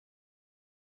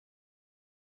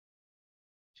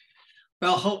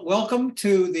Well, welcome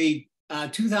to the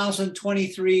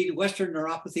 2023 Western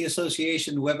Neuropathy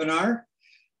Association webinar.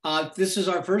 This is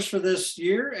our first for this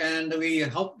year, and we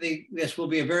hope this will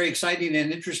be a very exciting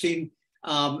and interesting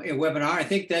webinar. I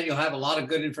think that you'll have a lot of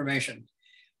good information.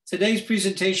 Today's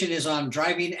presentation is on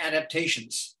driving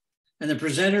adaptations, and the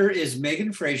presenter is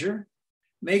Megan Fraser.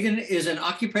 Megan is an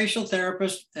occupational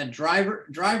therapist and driver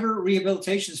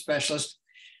rehabilitation specialist,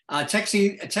 a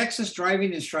Texas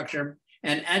driving instructor,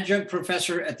 and adjunct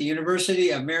professor at the University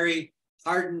of Mary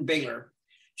Hardin Baylor.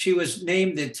 She was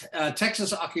named the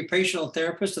Texas Occupational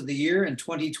Therapist of the Year in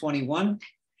 2021.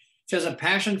 She has a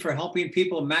passion for helping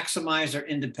people maximize their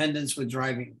independence with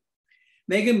driving.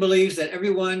 Megan believes that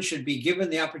everyone should be given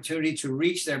the opportunity to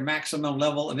reach their maximum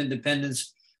level of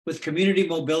independence with community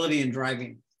mobility and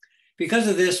driving. Because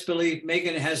of this belief,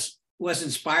 Megan was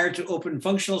inspired to open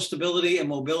Functional Stability and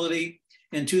Mobility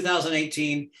in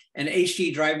 2018 and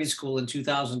HD Driving School in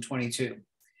 2022.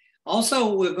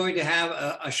 Also, we're going to have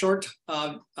a short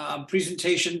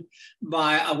presentation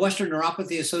by a Western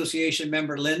Neuropathy Association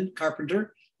member, Lynn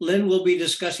Carpenter. Lynn will be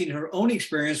discussing her own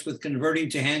experience with converting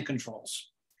to hand controls.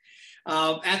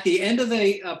 At the end of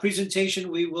the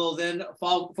presentation, we will then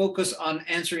focus on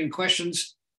answering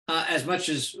questions as much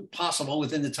as possible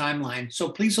within the timeline. So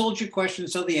please hold your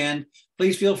questions till the end.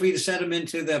 Please feel free to set them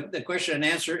into the question and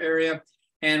answer area,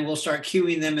 and we'll start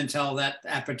queuing them until that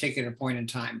particular point in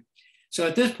time. So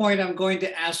at this point, I'm going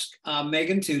to ask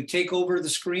Megan to take over the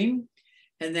screen,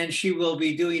 and then she will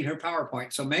be doing her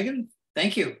PowerPoint. So Megan,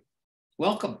 thank you.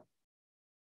 Welcome.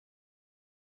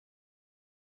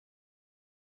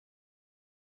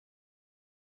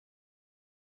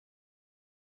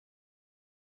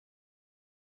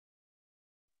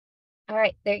 All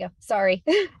right, there you go. Sorry.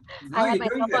 No, I had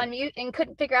myself on mute and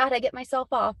couldn't figure out how to get myself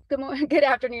off. Good morning, good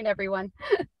afternoon, everyone.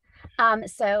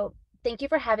 So thank you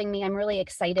for having me. I'm really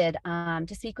excited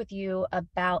to speak with you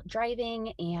about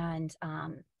driving and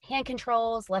hand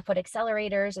controls, left foot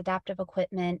accelerators, adaptive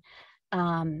equipment.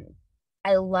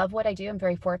 I love what I do. I'm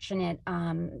very fortunate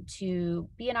to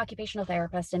be an occupational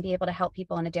therapist and be able to help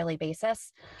people on a daily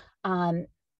basis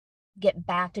get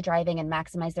back to driving and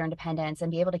maximize their independence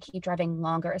and be able to keep driving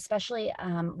longer, especially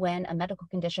when a medical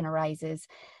condition arises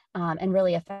and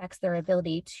really affects their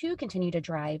ability to continue to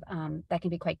drive. That can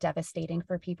be quite devastating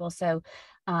for people. So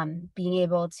being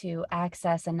able to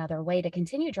access another way to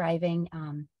continue driving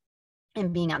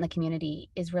and being out in the community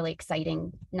is really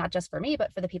exciting, not just for me,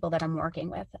 but for the people that I'm working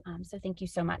with. So thank you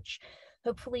so much.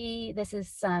 Hopefully this is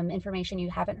some information you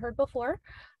haven't heard before.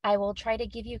 I will try to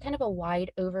give you kind of a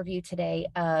wide overview today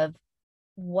of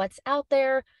what's out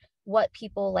there, what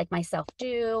people like myself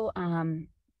do,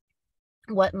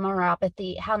 what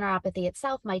neuropathy, how neuropathy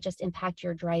itself might just impact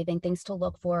your driving, things to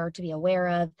look for, to be aware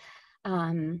of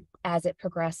as it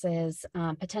progresses,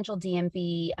 potential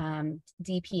DMV,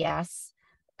 DPS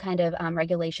kind of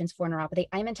regulations for neuropathy.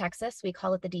 I'm in Texas, we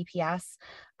call it the DPS.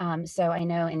 So I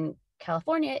know in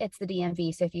California, it's the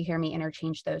DMV. So if you hear me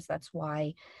interchange those, that's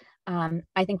why.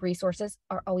 I think resources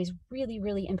are always really,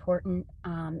 really important.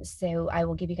 So I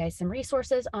will give you guys some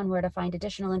resources on where to find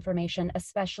additional information,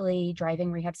 especially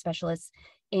driving rehab specialists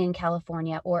in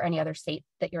California or any other state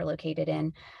that you're located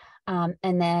in.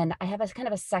 And then I have a kind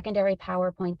of a secondary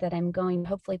PowerPoint that I'm going to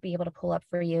hopefully be able to pull up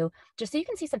for you, just so you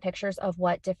can see some pictures of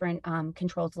what different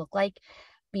controls look like.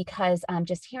 Because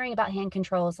just hearing about hand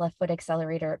controls, left foot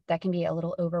accelerator, that can be a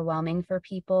little overwhelming for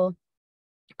people.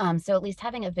 So at least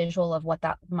having a visual of what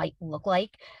that might look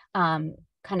like kind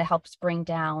of helps bring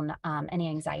down any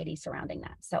anxiety surrounding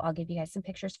that. So I'll give you guys some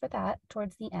pictures for that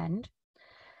towards the end.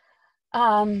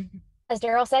 As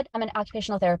Daryl said, I'm an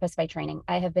occupational therapist by training.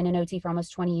 I have been an OT for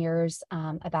almost 20 years.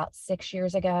 About 6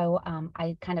 years ago,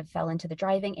 I kind of fell into the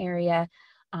driving area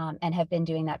and have been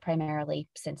doing that primarily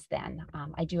since then.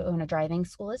 I do own a driving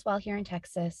school as well here in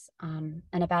Texas, and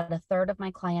about a third of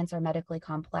my clients are medically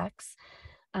complex.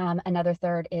 Another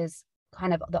third is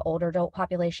kind of the older adult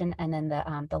population, and then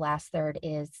the last third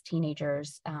is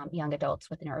teenagers, young adults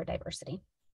with neurodiversity.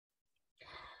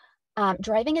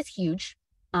 Driving is huge.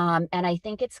 And I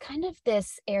think it's kind of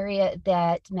this area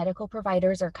that medical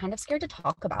providers are kind of scared to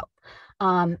talk about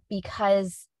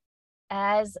because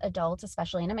as adults,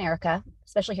 especially in America,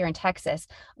 especially here in Texas,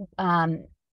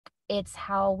 it's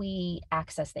how we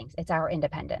access things. It's our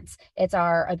independence. It's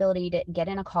our ability to get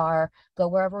in a car, go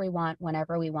wherever we want,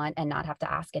 whenever we want, and not have to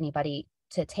ask anybody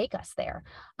to take us there.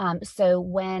 So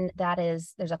when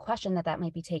there's a question that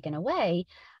might be taken away,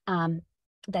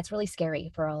 that's really scary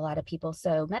for a lot of people.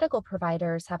 So medical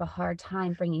providers have a hard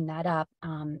time bringing that up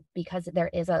because there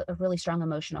is a really strong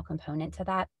emotional component to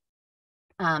that.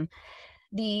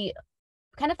 The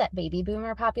kind of that baby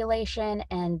boomer population,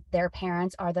 and their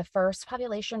parents are the first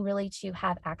population really to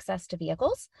have access to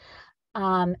vehicles.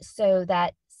 So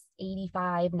that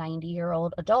 85,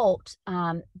 90-year-old adult,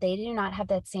 they do not have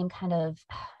that same kind of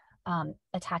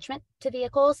attachment to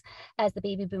vehicles as the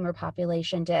baby boomer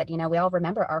population did. You know, we all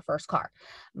remember our first car.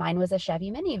 Mine was a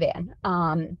Chevy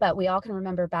minivan, but we all can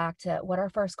remember back to what our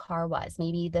first car was,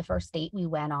 maybe the first date we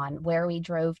went on, where we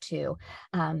drove to,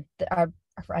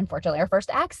 unfortunately, our first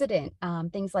accident,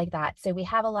 things like that. So we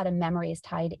have a lot of memories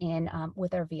tied in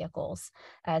with our vehicles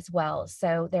as well.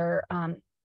 So they're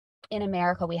in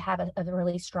America, we have a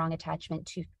really strong attachment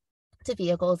to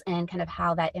vehicles and kind of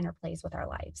how that interplays with our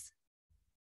lives.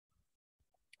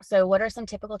 So what are some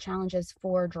typical challenges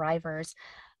for drivers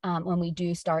when we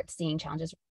do start seeing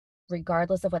challenges,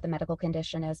 regardless of what the medical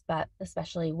condition is, but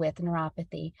especially with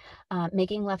neuropathy?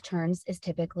 Making left turns is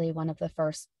typically one of the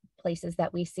first places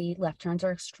that we see. Left turns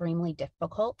are extremely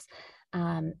difficult.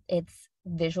 It's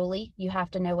visually, you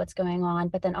have to know what's going on,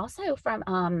 but then also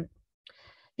from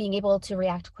being able to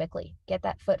react quickly, get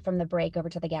that foot from the brake over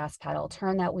to the gas pedal,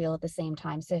 turn that wheel at the same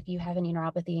time. So if you have any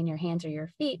neuropathy in your hands or your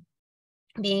feet,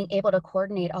 being able to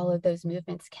coordinate all of those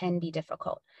movements can be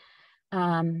difficult.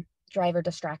 Driver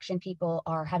distraction, people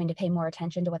are having to pay more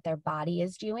attention to what their body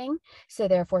is doing. So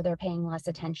therefore they're paying less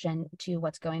attention to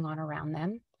what's going on around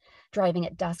them. Driving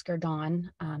at dusk or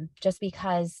dawn, just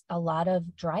because a lot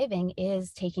of driving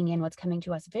is taking in what's coming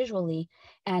to us visually,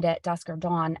 and at dusk or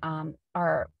dawn,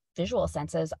 our visual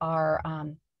senses are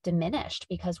diminished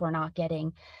because we're not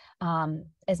getting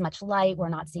as much light, we're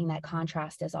not seeing that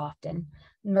contrast as often.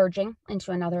 Merging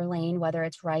into another lane, whether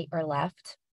it's right or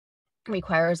left,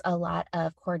 requires a lot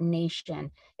of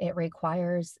coordination. It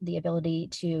requires the ability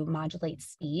to modulate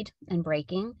speed and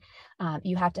braking.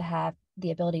 You have to have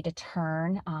the ability to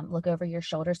turn, look over your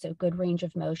shoulder, so good range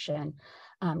of motion,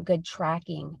 good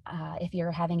tracking. If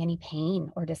you're having any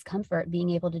pain or discomfort,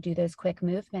 being able to do those quick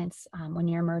movements when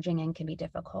you're merging in can be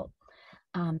difficult.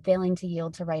 Failing to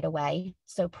yield to right away.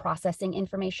 So processing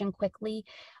information quickly,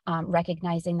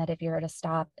 recognizing that if you're at a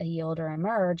stop, a yield, or a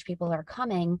merge, people are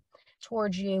coming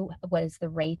towards you. What is the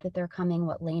rate that they're coming?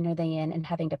 What lane are they in? And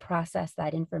having to process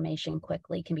that information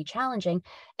quickly can be challenging,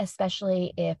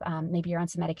 especially if maybe you're on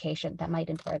some medication that might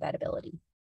impair that ability.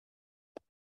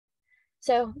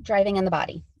 So driving in the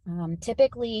body.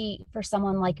 Typically for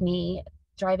someone like me,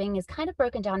 driving is kind of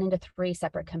broken down into 3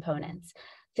 separate components.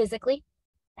 Physically,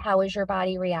 how is your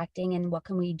body reacting and what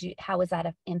can we do? How is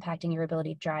that impacting your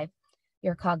ability to drive?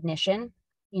 Your cognition,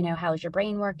 you know, how is your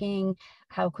brain working?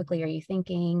 How quickly are you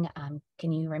thinking?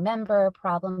 Can you remember,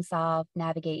 problem solve,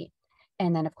 navigate?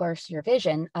 And then of course your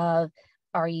vision of,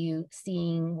 are you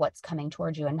seeing what's coming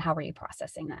towards you and how are you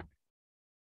processing that?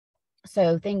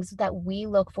 So things that we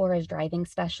look for as driving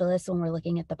specialists when we're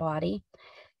looking at the body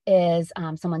is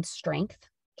someone's strength.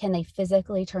 Can they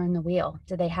physically turn the wheel?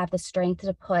 Do they have the strength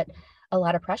to put a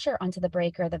lot of pressure onto the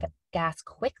brake or the gas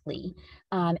quickly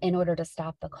in order to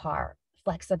stop the car?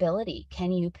 Flexibility.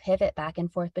 Can you pivot back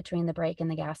and forth between the brake and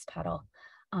the gas pedal?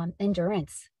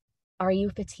 Endurance. Are you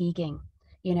fatiguing?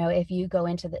 You know, if you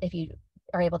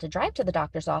are able to drive to the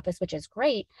doctor's office, which is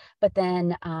great, but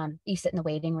then you sit in the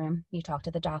waiting room, you talk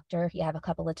to the doctor, you have a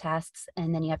couple of tests,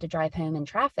 and then you have to drive home in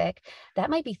traffic. That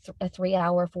might be a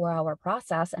 3-hour, 4-hour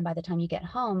process. And by the time you get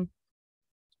home,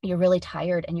 you're really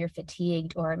tired and you're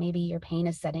fatigued, or maybe your pain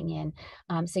is setting in.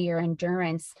 So your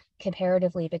endurance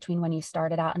comparatively between when you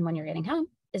started out and when you're getting home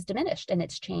is diminished, and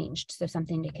it's changed. So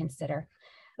something to consider.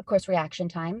 Of course, reaction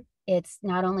time. It's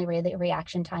not only the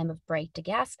reaction time of brake to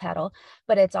gas pedal,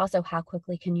 but it's also how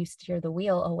quickly can you steer the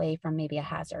wheel away from maybe a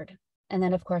hazard. And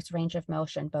then of course, range of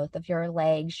motion, both of your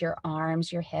legs, your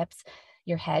arms, your hips,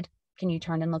 your head. Can you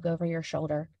turn and look over your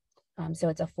shoulder? So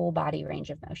it's a full body range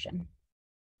of motion.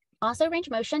 Also range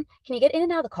of motion, can you get in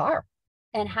and out of the car?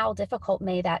 And how difficult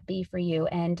may that be for you?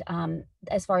 And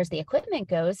as far as the equipment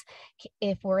goes,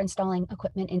 if we're installing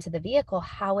equipment into the vehicle,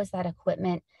 how is that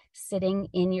equipment sitting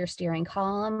in your steering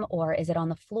column, or is it on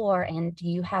the floor? And do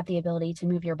you have the ability to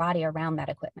move your body around that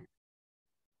equipment?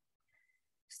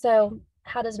 So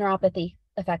how does neuropathy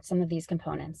affect some of these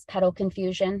components? Pedal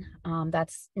confusion,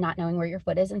 that's not knowing where your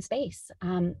foot is in space.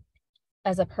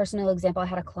 As a personal example, I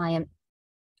had a client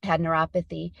had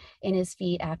neuropathy in his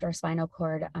feet after a spinal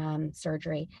cord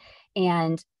surgery,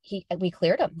 and we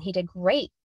cleared him. He did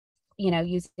great, you know,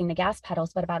 using the gas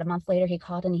pedals. But about a month later, he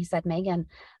called and he said, "Megan,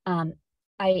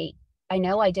 I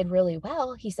know I did really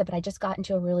well." He said, "but I just got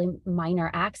into a really minor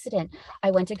accident.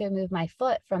 I went to go move my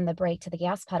foot from the brake to the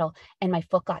gas pedal, and my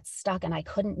foot got stuck, and I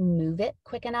couldn't move it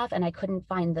quick enough, and I couldn't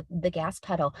find the gas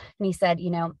pedal." And he said,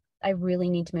 "You know, I really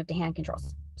need to move to hand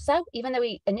controls." So even though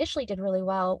we initially did really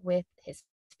well with his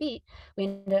feet, we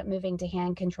ended up moving to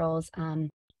hand controls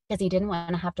because he didn't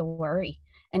want to have to worry.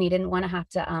 And he didn't want to have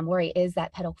to worry, is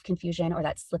that pedal confusion or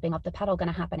that slipping off the pedal going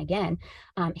to happen again?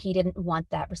 He didn't want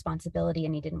that responsibility,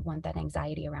 and he didn't want that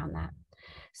anxiety around that.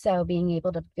 So being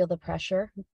able to feel the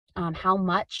pressure, how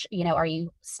much, are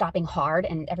you stopping hard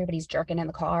and everybody's jerking in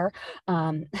the car?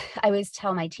 I always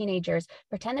tell my teenagers,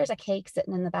 pretend there's a cake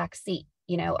sitting in the back seat.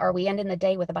 Are we ending the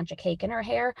day with a bunch of cake in our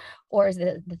hair, or is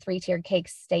the three-tiered cake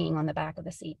staying on the back of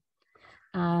the seat?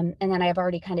 And then I've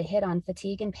already kind of hit on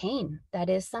fatigue and pain. That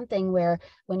is something where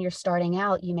when you're starting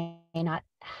out, you may not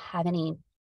have any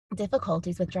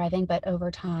difficulties with driving, but over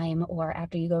time, or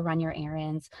after you go run your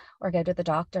errands or go to the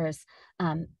doctors,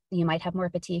 you might have more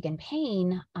fatigue and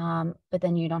pain, but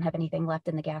then you don't have anything left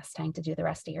in the gas tank to do the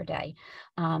rest of your day.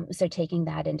 So taking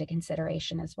that into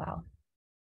consideration as well.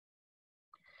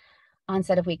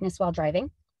 Onset of weakness while driving.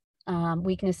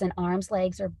 Weakness in arms,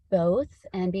 legs, or both,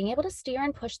 and being able to steer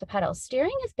and push the pedals.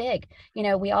 Steering is big.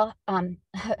 We all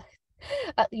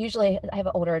usually I have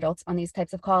older adults on these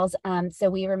types of calls. So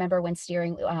we remember when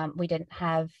steering,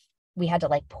 we had to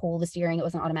like pull the steering. It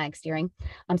wasn't automatic steering.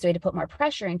 So we had to put more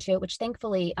pressure into it, which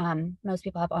thankfully most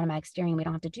people have automatic steering. We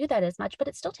don't have to do that as much, but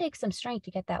it still takes some strength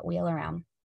to get that wheel around.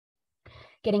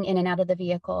 Getting in and out of the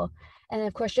vehicle. And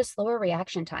of course, just slower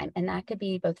reaction time. And that could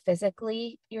be both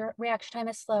physically, your reaction time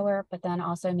is slower, but then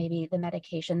also maybe the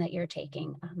medication that you're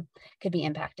taking could be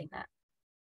impacting that.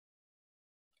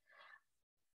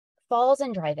 Falls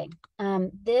and driving.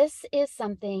 This is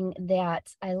something that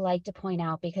I like to point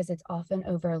out because it's often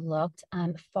overlooked.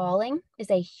 Falling is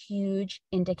a huge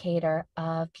indicator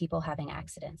of people having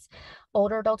accidents.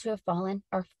 Older adults who have fallen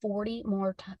are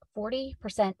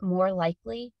 40% more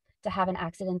likely to have an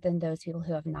accident than those people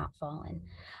who have not fallen,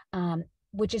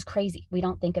 which is crazy. We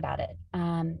don't think about it.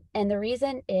 And the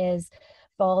reason is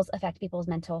falls affect people's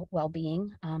mental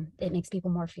well-being. It makes people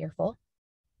more fearful.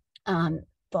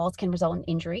 Falls can result in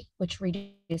injury, which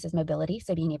reduces mobility,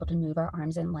 so being able to move our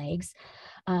arms and legs.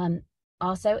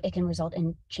 Also, it can result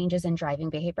in changes in driving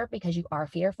behavior because you are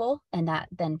fearful, and that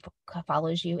then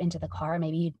follows you into the car.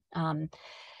 Maybe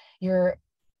you're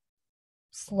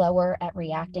slower at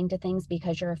reacting to things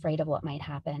because you're afraid of what might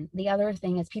happen. The other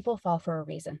thing is people fall for a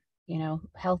reason.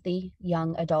 Healthy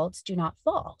young adults do not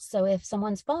fall. So if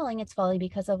someone's falling, it's falling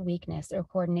because of weakness or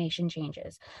coordination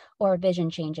changes or vision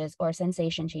changes or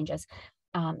sensation changes.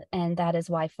 And that is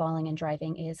why falling and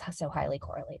driving is so highly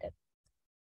correlated.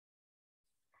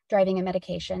 Driving and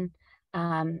medication.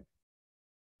 A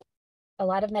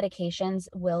lot of medications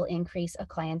will increase a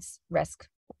client's risk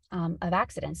of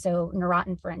accidents. So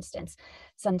Neurontin, for instance,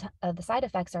 some of the side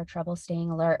effects are trouble staying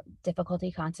alert,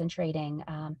 difficulty concentrating,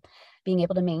 being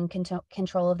able to maintain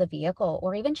control of the vehicle,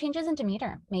 or even changes in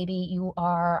demeanor. Maybe you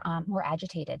are more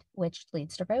agitated, which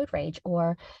leads to road rage,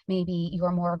 or maybe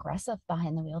you're more aggressive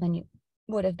behind the wheel than you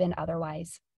would have been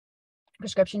otherwise.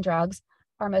 Prescription drugs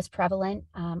are most prevalent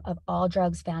of all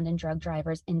drugs found in drug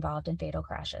drivers involved in fatal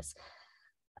crashes.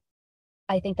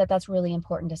 I think that that's really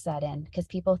important to set in because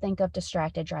people think of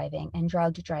distracted driving and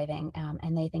drugged driving,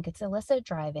 and they think it's illicit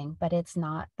driving, but it's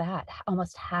not that.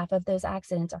 Almost half of those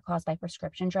accidents are caused by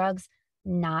prescription drugs,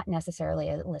 not necessarily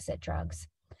illicit drugs.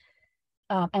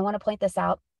 I want to point this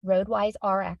out. Roadwise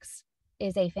RX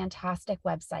is a fantastic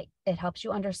website. It helps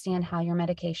you understand how your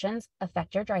medications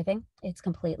affect your driving. It's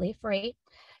completely free.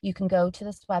 You can go to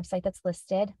this website that's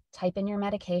listed, type in your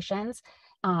medications,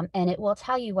 and it will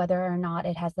tell you whether or not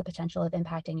it has the potential of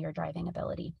impacting your driving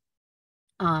ability.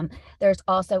 There's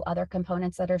also other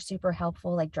components that are super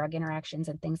helpful, like drug interactions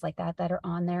and things like that are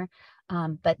on there.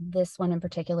 But this one in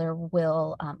particular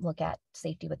will look at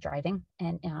safety with driving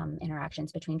and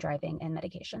interactions between driving and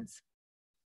medications.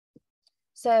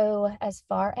 So as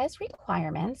far as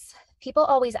requirements, people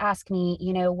always ask me,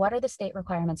 what are the state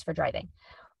requirements for driving?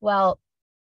 Well,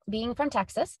 being from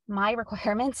Texas, my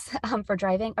requirements for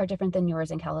driving are different than yours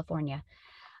in California.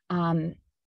 And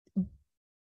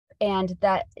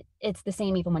that it's the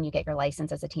same even when you get your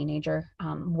license as a teenager.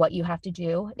 What you have to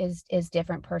do is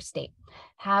different per state.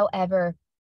 However,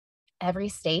 every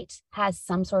state has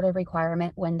some sort of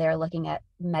requirement when they're looking at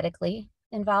medically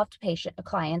involved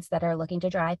clients that are looking to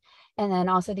drive, and then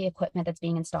also the equipment that's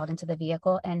being installed into the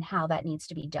vehicle and how that needs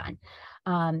to be done.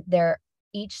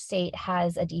 Each state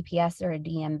has a DPS or a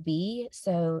DMV,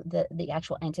 so the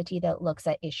actual entity that looks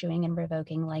at issuing and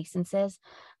revoking licenses.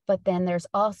 But then there's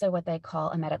also what they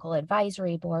call a medical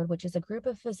advisory board, which is a group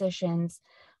of physicians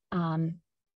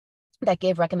that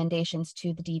give recommendations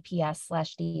to the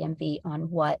DPS/DMV on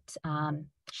what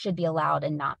should be allowed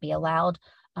and not be allowed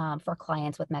for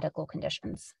clients with medical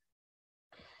conditions.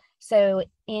 So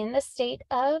in the state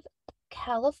of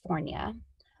California,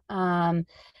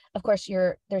 of course,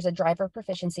 there's a driver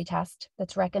proficiency test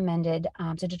that's recommended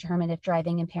to determine if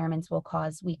driving impairments will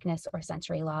cause weakness or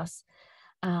sensory loss.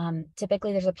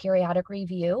 Typically, there's a periodic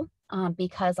review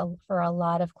because for a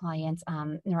lot of clients,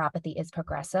 neuropathy is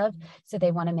progressive. So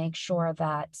they want to make sure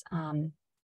that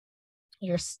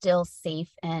you're still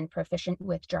safe and proficient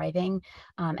with driving.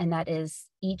 And that is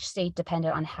each state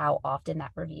dependent on how often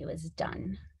that review is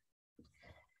done.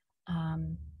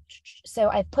 So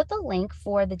I've put the link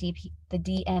for the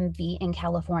DMV in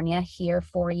California here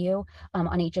for you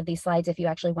on each of these slides if you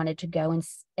actually wanted to go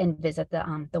and visit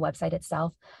the website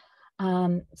itself.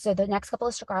 So the next couple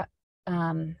of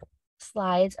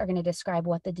slides are going to describe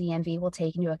what the DMV will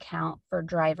take into account for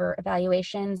driver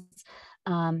evaluations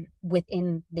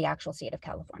within the actual state of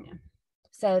California.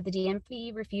 So the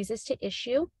DMV refuses to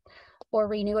issue or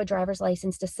renew a driver's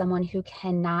license to someone who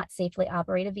cannot safely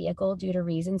operate a vehicle due to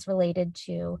reasons related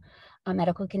to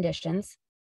medical conditions,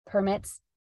 permits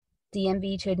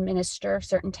DMV to administer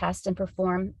certain tests and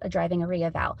perform a driving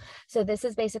reeval. So this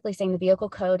is basically saying the vehicle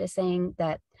code is saying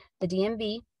that the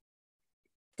DMV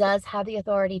does have the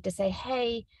authority to say,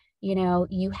 hey, you know,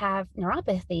 you have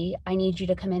neuropathy, I need you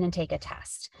to come in and take a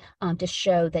test to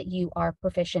show that you are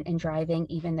proficient in driving,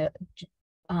 even though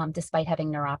despite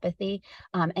having neuropathy.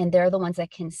 And they're the ones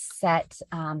that can set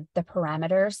the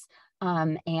parameters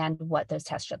and what those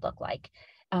tests should look like.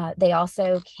 They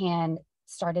also can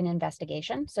start an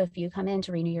investigation. So if you come in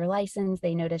to renew your license,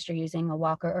 they notice you're using a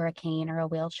walker or a cane or a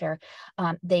wheelchair,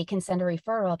 they can send a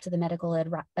referral up to the medical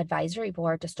advisory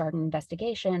board to start an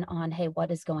investigation on, hey,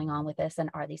 what is going on with this and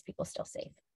are these people still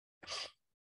safe?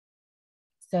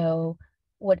 So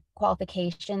what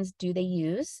qualifications do they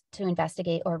use to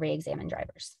investigate or re-examine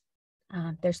drivers?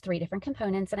 There's 3 different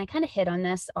components, and I kind of hit on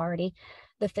this already.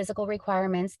 The physical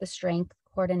requirements, the strength,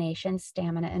 coordination,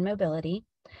 stamina, and mobility.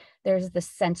 There's the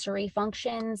sensory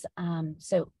functions.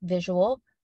 So visual,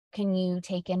 can you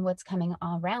take in what's coming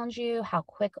around you? How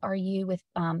quick are you with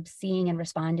seeing and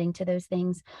responding to those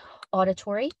things?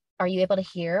 Auditory, are you able to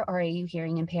hear or are you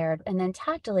hearing impaired? And then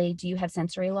tactily, do you have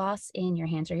sensory loss in your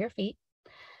hands or your feet?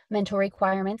 Mental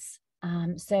requirements.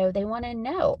 So they want to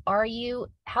know,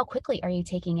 how quickly are you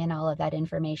taking in all of that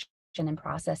information and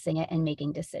processing it and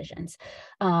making decisions?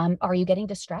 Are you getting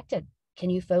distracted? Can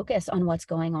you focus on what's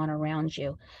going on around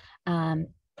you?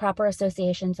 Proper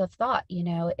associations of thought. You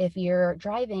know, if you're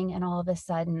driving and all of a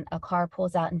sudden a car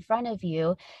pulls out in front of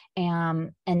you,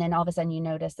 and then all of a sudden you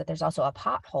notice that there's also a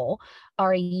pothole,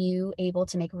 are you able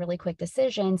to make really quick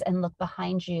decisions and look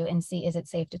behind you and see, is it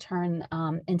safe to turn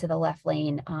into the left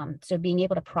lane? So being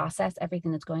able to process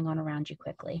everything that's going on around you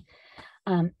quickly.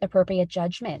 Appropriate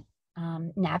judgment,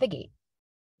 navigate.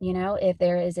 You know, if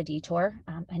there is a detour,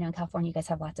 I know in California, you guys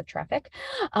have lots of traffic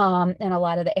in a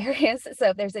lot of the areas. So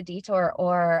if there's a detour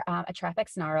or a traffic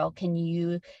snarl, can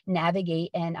you navigate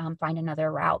and find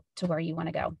another route to where you want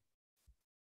to go?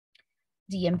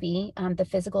 DMV, the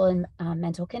physical and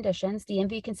mental conditions.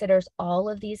 DMV considers all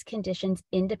of these conditions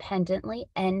independently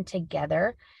and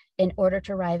together in order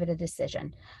to arrive at a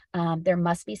decision. There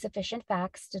must be sufficient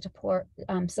facts to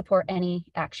support any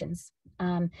actions.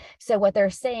 So what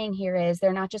they're saying here is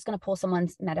they're not just going to pull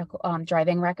someone's medical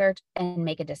driving record and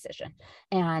make a decision.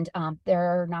 And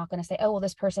they're not going to say, oh, well,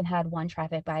 this person had 1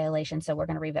 traffic violation, so we're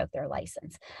going to revoke their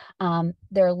license.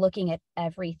 They're looking at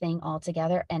everything all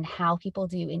together and how people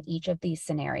do in each of these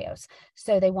scenarios.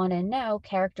 So they want to know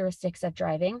characteristics of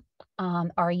driving.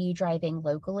 Are you driving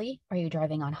locally? Are you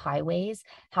driving on highways?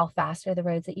 How fast are the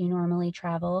roads that you normally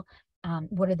travel?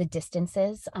 What are the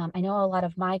distances? I know a lot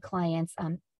of my clients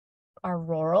are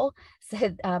rural,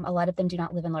 so a lot of them do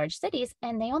not live in large cities,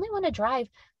 and they only want to drive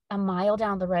a mile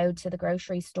down the road to the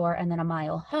grocery store and then a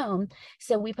mile home.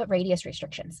 So we put radius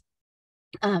restrictions.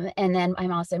 And then I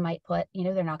also might put, you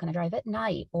know, they're not going to drive at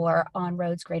night or on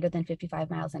roads greater than 55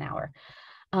 miles an hour.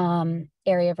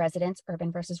 Area of residence,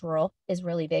 urban versus rural, is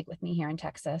really big with me here in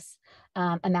Texas.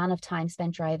 Amount of time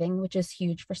spent driving, which is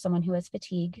huge for someone who has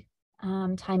fatigue.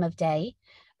 Time of day.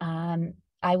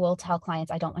 I will tell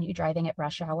clients, I don't want you driving at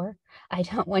rush hour. I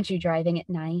don't want you driving at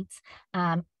night.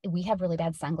 We have really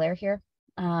bad sun glare here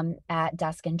at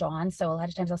dusk and dawn. So a lot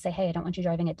of times I'll say, hey, I don't want you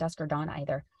driving at dusk or dawn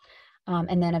either.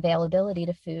 And then availability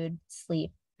to food,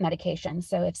 sleep, medication.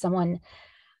 So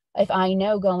if I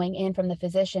know going in from the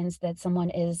physicians that someone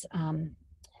is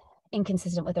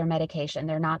inconsistent with their medication,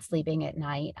 they're not sleeping at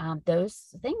night,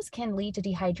 those things can lead to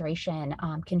dehydration,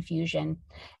 confusion,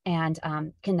 and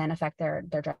can then affect their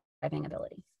driving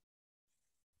ability.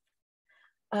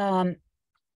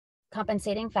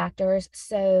 Compensating factors.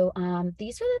 So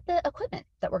these are the equipment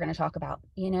that we're going to talk about.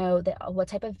 You know, what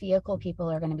type of vehicle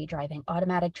people are going to be driving,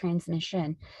 automatic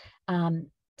transmission,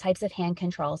 types of hand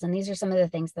controls. And these are some of the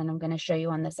things that I'm going to show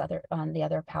you on the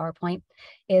other PowerPoint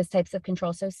is types of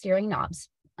control. So steering knobs.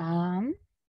 Let's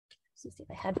see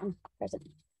if I had one present.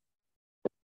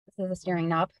 This is a steering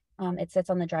knob. It sits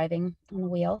on the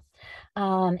wheel.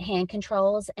 Hand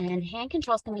controls, and hand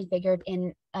controls can be figured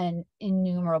in an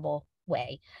innumerable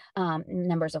way,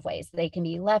 numbers of ways. They can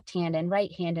be left-handed,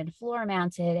 right-handed,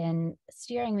 floor-mounted, and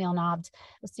steering wheel knobbed,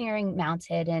 steering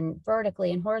mounted, and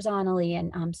vertically and horizontally.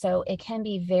 And so it can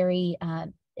be very,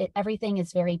 everything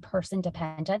is very person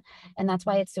dependent. And that's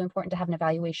why it's so important to have an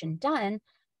evaluation done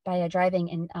by a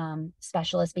driving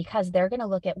specialist, because they're going to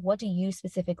look at what do you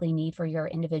specifically need for your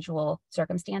individual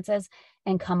circumstances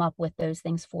and come up with those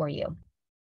things for you.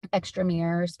 Extra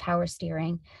mirrors, power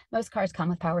steering. Most cars come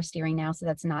with power steering now, so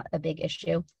that's not a big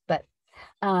issue, but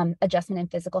adjustment in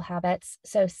physical habits.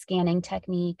 So scanning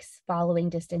techniques, following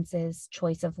distances,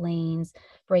 choice of lanes,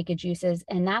 breakage uses.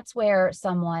 And that's where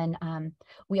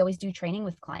we always do training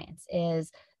with clients,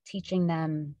 is teaching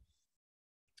them,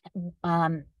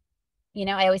 you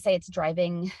know, I always say it's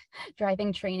driving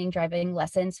training, driving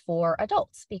lessons for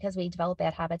adults, because we develop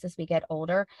bad habits as we get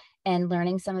older, and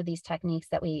learning some of these techniques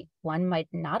that one might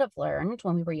not have learned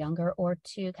when we were younger, or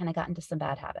two, kind of got into some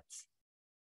bad habits.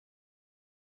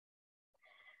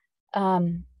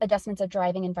 Adjustments of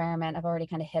driving environment. I've already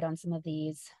kind of hit on some of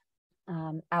these.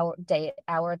 Hour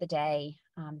of the day,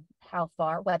 how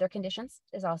far. Weather conditions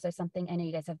is also something. I know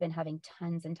you guys have been having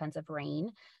tons and tons of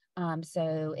rain.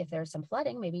 So if there's some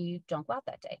flooding, maybe you don't go out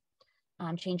that day.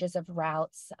 Changes of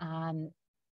routes,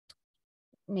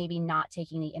 maybe not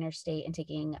taking the interstate and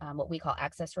taking what we call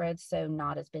access roads, so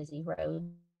not as busy roads.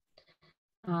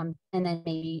 And then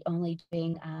maybe only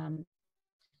doing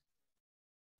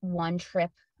one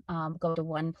trip, go to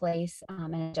one place,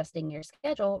 and adjusting your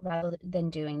schedule rather than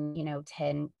doing,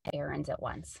 10 errands at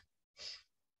once.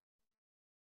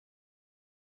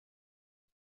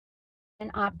 And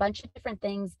a bunch of different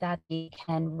things that they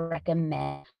can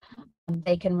recommend.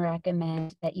 They can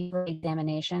recommend that you do an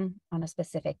examination on a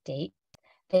specific date.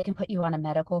 They can put you on a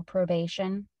medical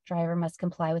probation. Driver must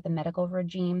comply with the medical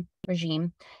regime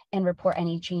and report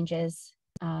any changes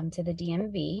to the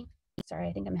DMV. Sorry,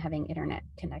 I think I'm having internet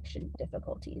connection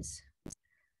difficulties.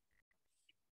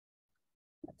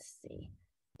 Let's see.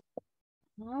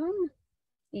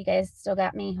 You guys still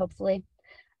got me, hopefully.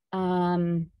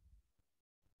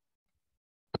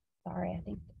 Sorry,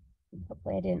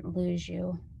 hopefully I didn't lose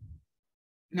you.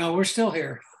 No, we're still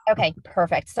here. Okay,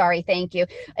 perfect. Sorry, thank you.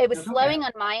 It was slowing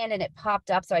on my end and it popped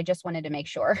up, so I just wanted to make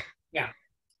sure. Yeah.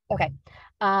 Okay.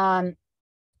 Let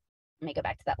me go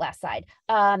back to that last slide.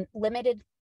 Limited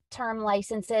term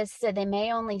licenses. So they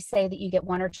may only say that you get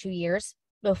 1 or 2 years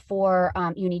before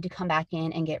you need to come back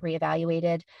in and get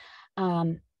reevaluated.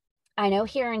 I know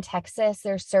here in Texas,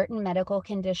 there's certain medical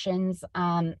conditions,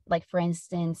 like for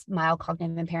instance, mild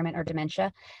cognitive impairment or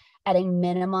dementia. At a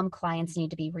minimum, clients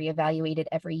need to be reevaluated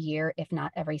every year, if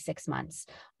not every 6 months.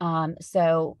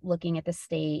 So looking at the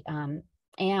state,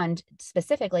 and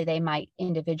specifically, they might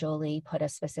individually put a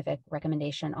specific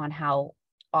recommendation on how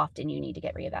often you need to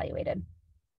get reevaluated.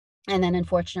 And then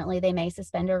unfortunately, they may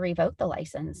suspend or revoke the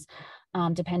license,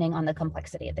 depending on the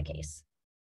complexity of the case.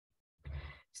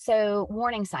 So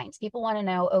warning signs. People want to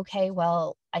know, okay,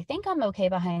 well, I think I'm okay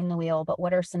behind the wheel, but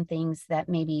what are some things that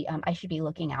maybe I should be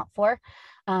looking out for?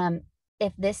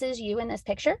 If this is you in this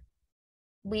picture,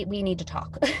 we need to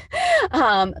talk.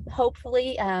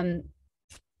 Hopefully,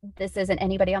 this isn't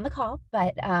anybody on the call,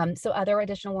 but so other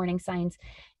additional warning signs: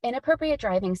 inappropriate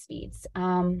driving speeds.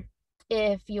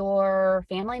 If your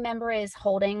family member is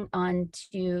holding on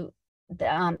to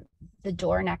the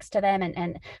door next to them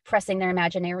and pressing their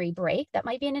imaginary brake, that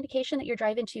might be an indication that you're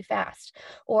driving too fast.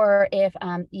 Or if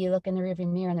you look in the rearview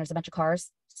mirror and there's a bunch of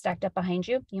cars stacked up behind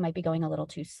you, you might be going a little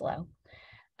too slow.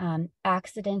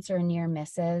 Accidents or near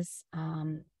misses.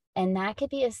 And that could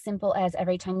be as simple as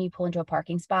every time you pull into a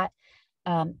parking spot,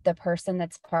 the person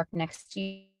that's parked next to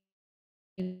you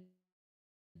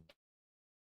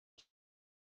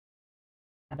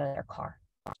out of their car.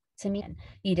 To me,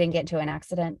 you didn't get into an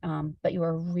accident, but you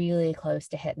were really close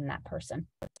to hitting that person.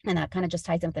 And that kind of just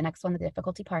ties in with the next one, the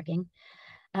difficulty parking.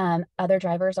 Other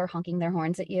drivers are honking their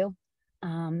horns at you.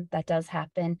 That does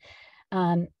happen.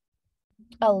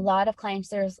 A lot of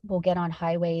clients will get on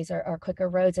highways or quicker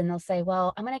roads and they'll say,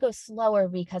 well, I'm going to go slower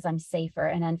because I'm safer.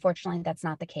 And unfortunately, that's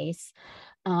not the case.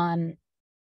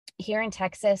 Here in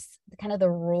Texas, kind of the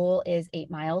rule is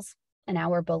 8 miles an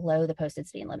hour below the posted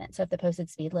speed limit. So if the posted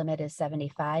speed limit is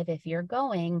 75, if you're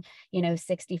going,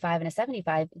 65 and a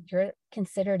 75, you're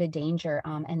considered a danger,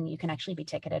 and you can actually be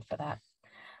ticketed for that.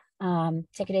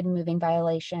 Ticketed moving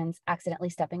violations, accidentally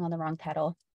stepping on the wrong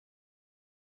pedal.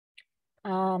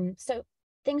 So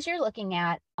things you're looking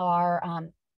at are,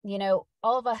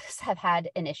 all of us have had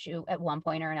an issue at one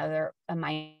point or another, a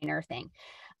minor thing.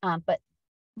 But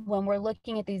when we're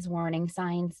looking at these warning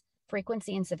signs,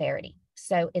 frequency and severity.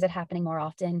 So is it happening more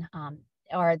often?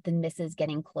 Are the misses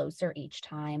getting closer each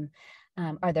time?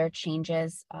 Are there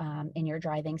changes in your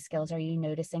driving skills? Are you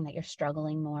noticing that you're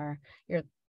struggling more?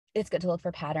 It's good to look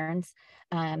for patterns.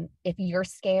 If you're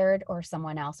scared or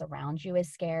someone else around you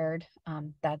is scared,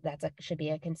 should be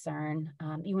a concern.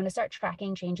 You want to start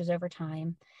tracking changes over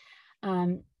time.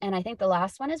 And I think the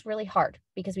last one is really hard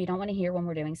because we don't want to hear when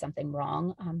we're doing something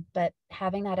wrong. But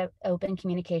having that open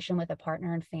communication with a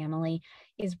partner and family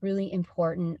is really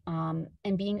important.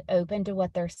 And being open to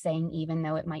what they're saying, even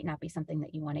though it might not be something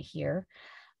that you want to hear,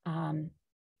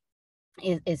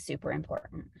 is super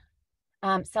important.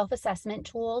 Self-assessment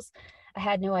tools. I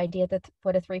had no idea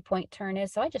what a 3-point turn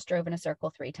is, so I just drove in a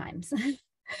circle 3 times.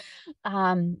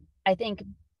 I think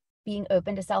being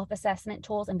open to self-assessment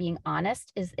tools and being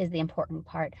honest is the important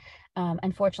part.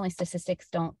 Unfortunately, statistics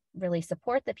don't really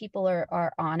support that people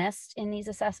are honest in these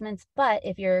assessments, but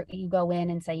if you go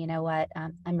in and say, you know what,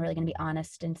 I'm really going to be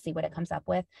honest and see what it comes up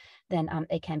with, then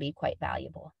it can be quite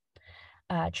valuable.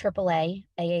 AAA,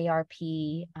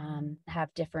 AARP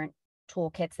have different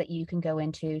toolkits that you can go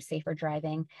into, safer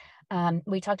driving.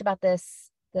 We talked about this,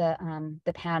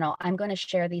 the panel. I'm going to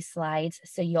share these slides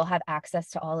so you'll have access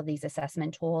to all of these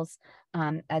assessment tools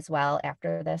as well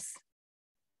after this.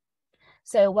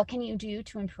 So what can you do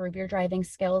to improve your driving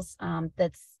skills?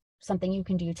 That's something you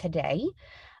can do today.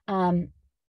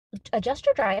 Adjust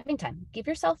your driving time. Give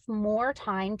yourself more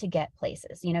time to get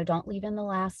places. Don't leave in the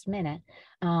last minute.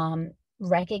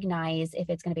 Recognize if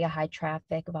it's going to be a high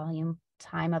traffic volume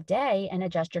time of day and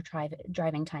adjust your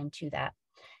driving time to that.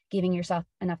 Giving yourself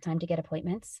enough time to get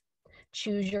appointments.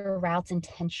 Choose your routes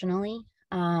intentionally.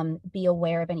 Be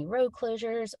aware of any road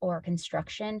closures or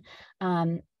construction,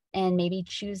 and maybe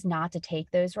choose not to take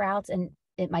those routes. And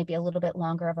it might be a little bit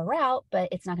longer of a route, but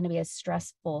it's not going to be as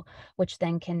stressful, which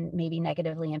then can maybe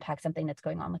negatively impact something that's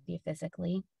going on with you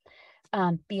physically.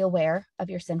 Be aware of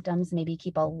your symptoms. Maybe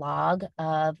keep a log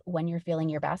of when you're feeling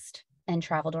your best and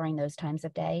travel during those times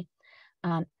of day.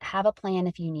 Have a plan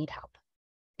if you need help.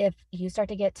 If you start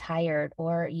to get tired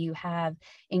or you have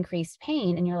increased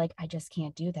pain and you're like, I just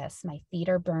can't do this, my feet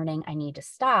are burning, I need to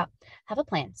stop, have a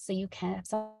plan so you can have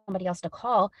somebody else to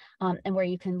call, and where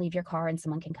you can leave your car and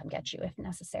someone can come get you if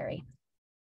necessary.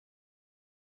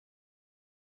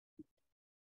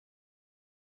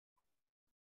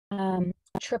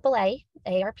 AAA,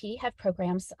 AARP have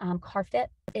programs. CarFit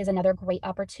is another great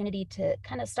opportunity to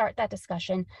kind of start that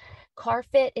discussion.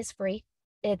 CarFit is free.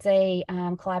 It's a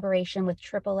collaboration with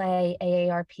AAA,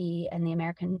 AARP, and the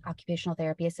American Occupational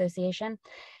Therapy Association.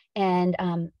 And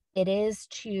it is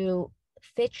to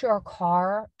fit your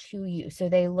car to you. So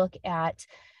they look at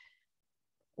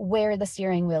where the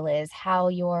steering wheel is, how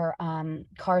your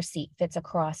car seat fits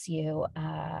across you.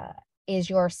 Is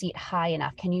your seat high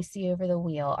enough? Can you see over the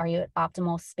wheel? Are you at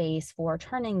optimal space for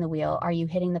turning the wheel? Are you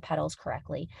hitting the pedals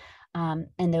correctly?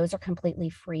 And those are completely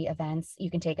free events.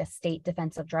 You can take a state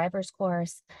defensive driver's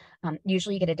course.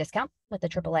 Usually you get a discount with the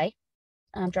AAA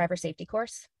driver safety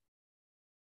course.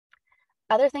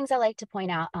 Other things I like to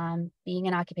point out, being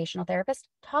an occupational therapist,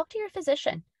 talk to your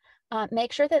physician.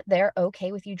 Make sure that they're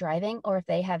okay with you driving or if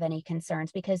they have any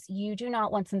concerns, because you do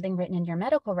not want something written in your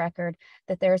medical record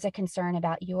that there's a concern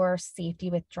about your safety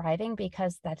with driving,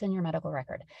 because that's in your medical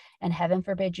record. And heaven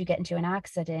forbid you get into an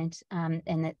accident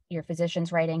and that your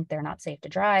physician's writing they're not safe to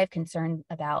drive, concerned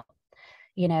about,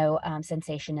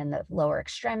 sensation in the lower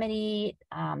extremity.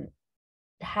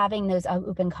 Having those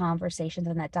open conversations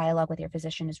and that dialogue with your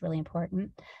physician is really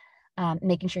important.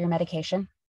 Making sure your medication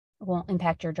won't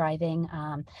impact your driving.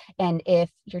 And if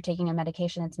you're taking a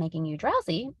medication that's making you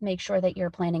drowsy, make sure that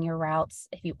you're planning your routes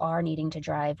if you are needing to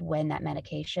drive when that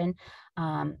medication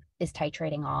is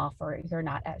titrating off or you're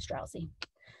not as drowsy.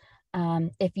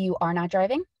 If you are not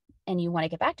driving and you want to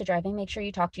get back to driving, make sure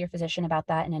you talk to your physician about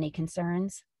that and any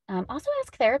concerns. Also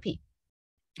ask therapy.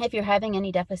 If you're having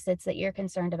any deficits that you're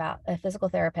concerned about, a physical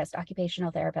therapist,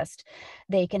 occupational therapist,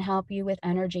 they can help you with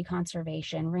energy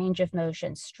conservation, range of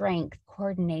motion, strength,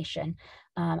 coordination.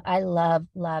 I love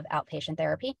outpatient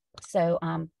therapy. So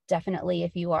definitely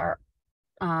if you are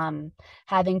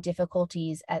having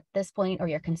difficulties at this point or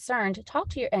you're concerned, talk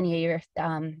to any of your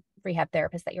rehab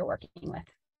therapists that you're working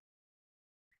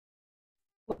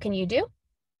with. What can you do?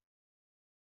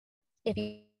 If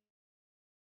you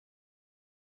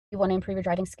want to improve your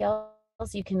driving skills,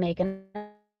 you can make one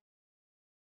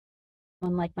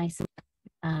like myself.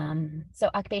 So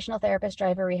occupational therapist,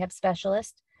 driver, rehab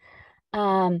specialist.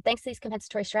 Thanks to these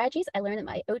compensatory strategies, I learned that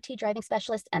my OT driving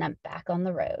specialist, and I'm back on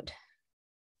the road.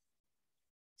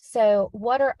 So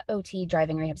what are OT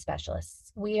driving rehab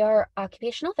specialists? We are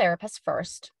occupational therapists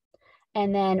first,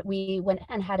 and then we went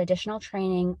and had additional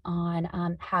training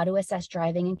on how to assess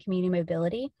driving and community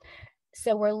mobility.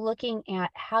 So we're looking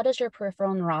at how does your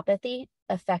peripheral neuropathy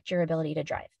affect your ability to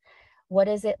drive? What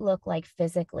does it look like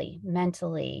physically,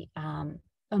 mentally,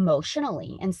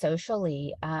 emotionally, and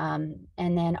socially? And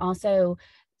then also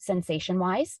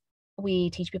sensation-wise, we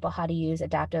teach people how to use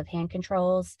adaptive hand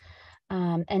controls.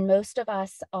 And most of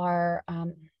us are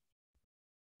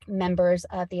members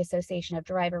of the Association of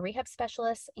Driver Rehab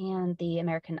Specialists and the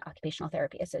American Occupational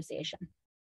Therapy Association.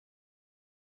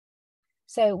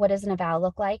 So what does an eval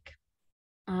look like?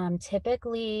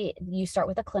 Typically, you start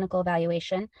with a clinical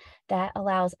evaluation that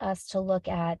allows us to look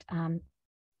at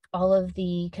all of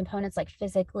the components like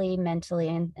physically, mentally,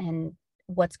 and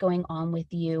what's going on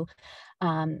with you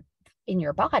in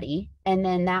your body. And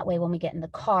then that way, when we get in the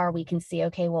car, we can see,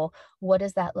 okay, well, what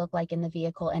does that look like in the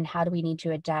vehicle, and how do we need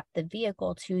to adapt the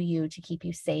vehicle to you to keep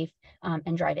you safe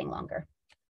and driving longer?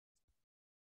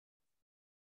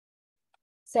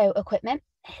 So equipment,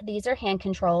 these are hand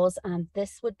controls.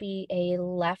 This would be a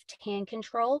left hand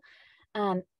control.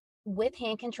 With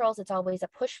hand controls, it's always a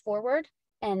push forward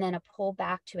and then a pull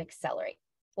back to accelerate.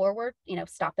 Forward,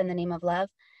 stop in the name of love,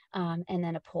 and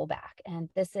then a pull back. And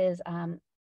this is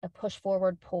a push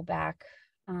forward, pull back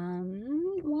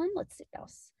one. Let's see what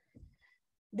else.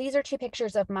 These are two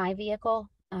pictures of my vehicle.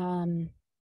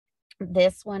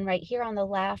 This one right here on the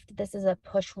left, this is a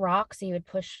push rock. So you would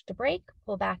push to brake,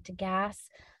 pull back to gas.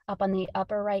 Up on the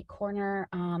upper right corner,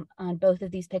 on both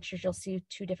of these pictures, you'll see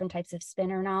two different types of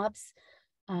spinner knobs.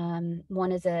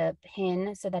 One is a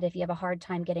pin, so that if you have a hard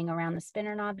time getting around the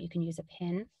spinner knob, you can use a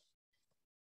pin.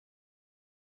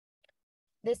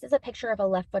 This is a picture of a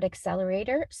left foot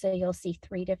accelerator. So you'll see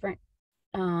three different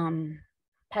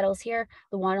pedals here.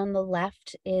 The one on the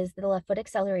left is the left foot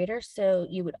accelerator. So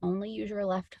you would only use your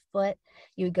left foot.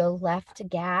 You would go left to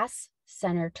gas,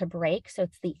 center to brake. So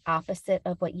it's the opposite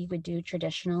of what you would do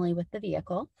traditionally with the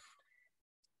vehicle.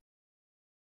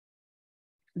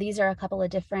 These are a couple of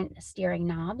different steering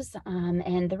knobs.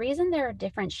 And the reason they're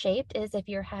different shaped is if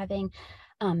you're having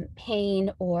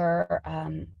pain or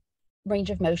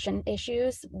range of motion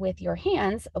issues with your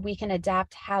hands, we can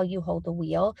adapt how you hold the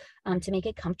wheel to make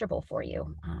it comfortable for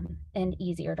you and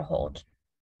easier to hold.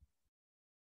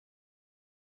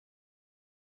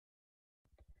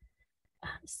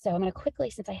 So I'm going to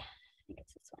quickly, since I think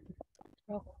it's this one,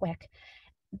 real quick.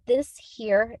 This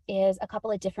here is a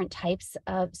couple of different types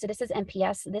of, so this is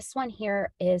MPS. This one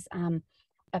here is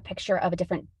a picture of a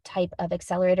different type of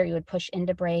accelerator. You would push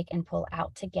into brake and pull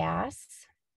out to gas.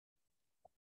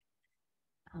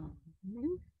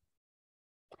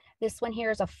 This one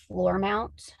here is a floor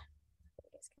mount. You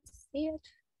guys can see it.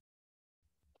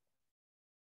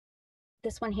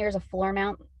 This one here is a floor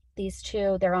mount. These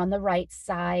two, they're on the right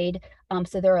side,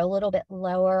 so they're a little bit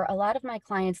lower. A lot of my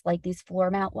clients like these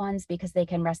floor mount ones because they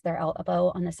can rest their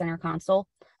elbow on the center console,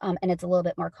 and it's a little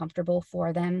bit more comfortable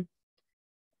for them.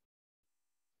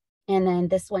 And then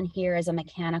this one here is a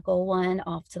mechanical one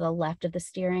off to the left of the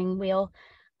steering wheel,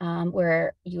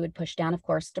 where you would push down, of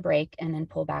course, to brake and then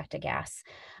pull back to gas.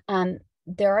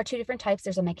 There are two different types.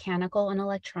 There's a mechanical and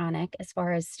electronic as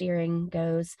far as steering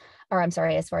goes, or I'm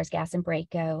sorry, as far as gas and brake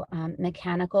go.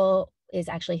 Mechanical is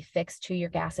actually fixed to your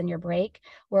gas and your brake,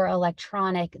 where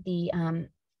electronic, the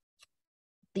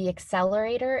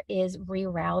accelerator is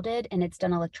rerouted and it's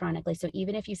done electronically. So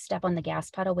even if you step on the gas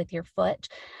pedal with your foot,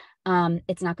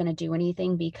 it's not going to do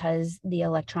anything because the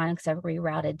electronics are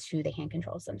rerouted to the hand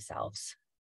controls themselves.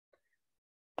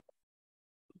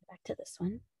 Back to this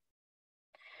one.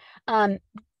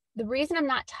 The reason I'm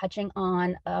not touching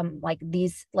on like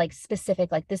these like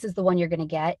specific, like this is the one you're going to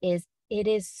get, is it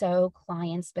is so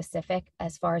client specific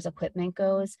as far as equipment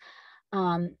goes.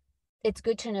 It's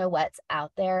good to know what's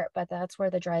out there, but that's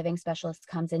where the driving specialist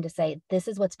comes in to say, this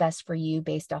is what's best for you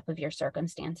based off of your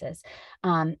circumstances.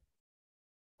 I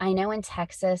know in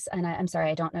Texas, and I'm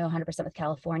sorry, I don't know 100% with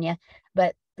California,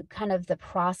 but kind of the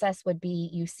process would be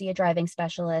you see a driving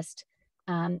specialist,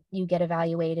 you get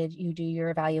evaluated, you do your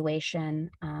evaluation,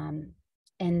 and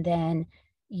then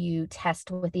you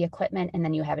test with the equipment, and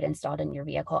then you have it installed in your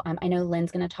vehicle. I know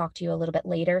Lynn's going to talk to you a little bit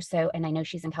later, and I know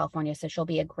she's in California, so she'll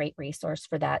be a great resource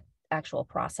for that actual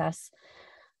process.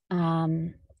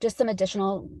 just some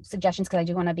additional suggestions, because I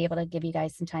do want to be able to give you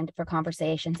guys some time for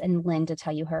conversations and Lynn to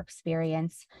tell you her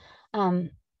experience.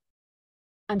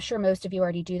 I'm sure most of you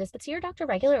already do this, but see your doctor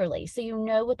regularly so you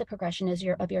know what the progression is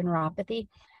of your neuropathy,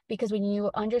 because when you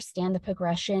understand the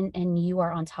progression and you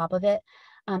are on top of it,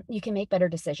 you can make better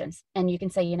decisions and you can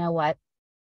say, you know what,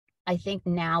 I think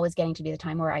now is getting to be the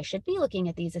time where I should be looking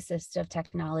at these assistive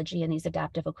technology and these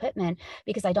adaptive equipment,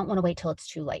 because I don't want to wait till it's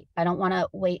too late. I don't want to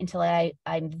wait until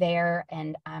I'm there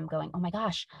and I'm going, oh my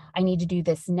gosh, I need to do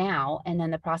this now. And then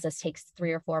the process takes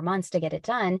 3 or 4 months to get it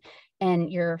done.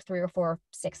 And you're 3 or 4,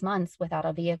 6 months without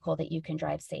a vehicle that you can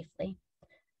drive safely.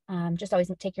 Just always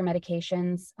take your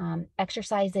medications.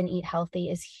 Exercise and eat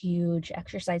healthy is huge.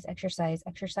 Exercise, exercise,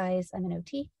 exercise. I'm an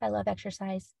OT. I love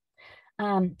exercise.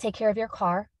 Take care of your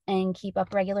car and keep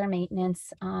up regular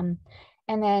maintenance. And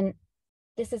then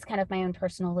this is kind of my own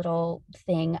personal little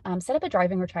thing. Set up a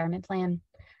driving retirement plan.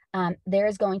 There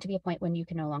is going to be a point when you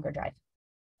can no longer drive.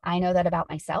 I know that about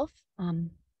myself.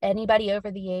 Anybody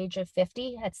over the age of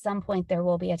 50, at some point there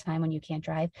will be a time when you can't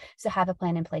drive. So have a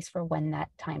plan in place for when that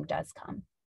time does come.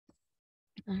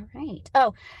 All right.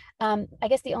 Oh, I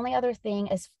guess the only other thing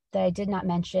is that I did not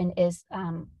mention is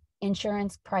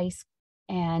insurance price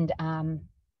and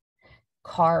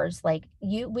cars. Like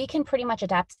we can pretty much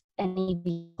adapt any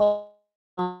vehicle.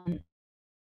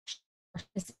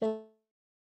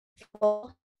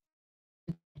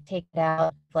 Take it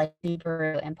out like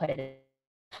Subaru and put it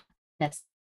in.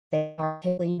 They are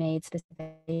typically made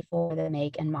specifically for the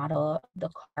make and model of the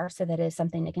car, so that is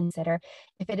something to consider.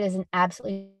 If it is an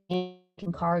absolutely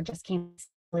car, just came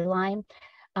line,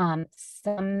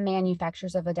 some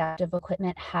manufacturers of adaptive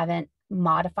equipment haven't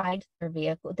modified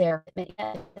their equipment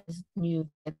yet as new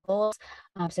vehicles,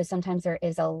 so sometimes there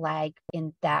is a lag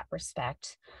in that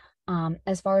respect.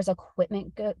 As far as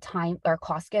equipment time or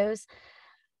cost goes,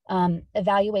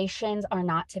 evaluations are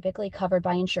not typically covered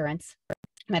by insurance.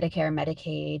 Medicare,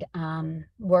 Medicaid,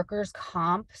 workers'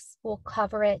 comps will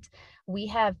cover it. We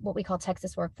have what we call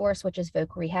Texas Workforce, which is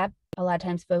Voc Rehab. A lot of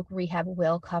times Voc Rehab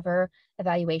will cover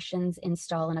evaluations,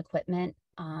 install, and equipment,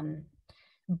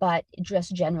 but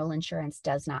just general insurance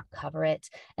does not cover it.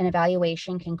 An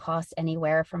evaluation can cost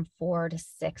anywhere from $400 to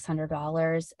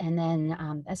 $600. And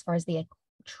then as far as the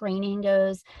training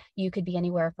goes, you could be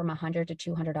anywhere from $100 to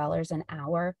 $200 an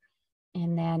hour.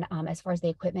 And then as far as the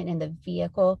equipment in the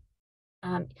vehicle,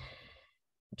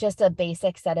 just a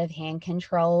basic set of hand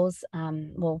controls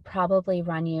will probably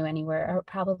run you anywhere, or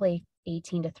probably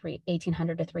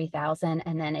 $1,800 to $3,000,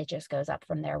 and then it just goes up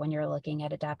from there when you're looking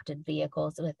at adapted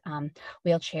vehicles with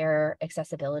wheelchair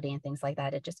accessibility and things like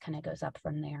that. It just kind of goes up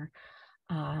from there.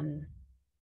 All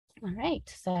right,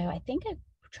 so I think I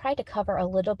tried to cover a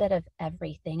little bit of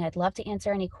everything. I'd love to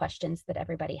answer any questions that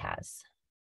everybody has.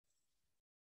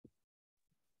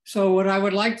 So what I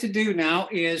would like to do now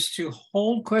is to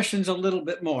hold questions a little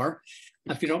bit more,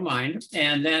 if you don't mind.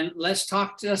 And then let's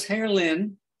hear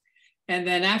Lynn. And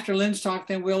then after Lynn's talk,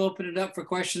 then we'll open it up for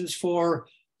questions for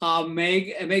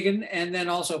Megan, and then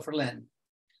also for Lynn.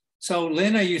 So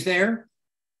Lynn, are you there?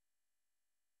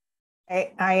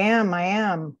 I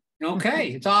am.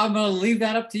 Okay, so I'm going to leave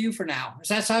that up to you for now. Does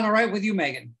that sound all right with you,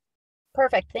 Megan?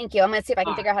 Perfect, thank you. I'm going to see if I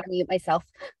can figure out how to mute myself.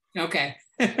 Okay.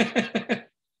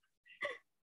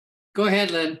 Go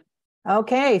ahead, Lynn.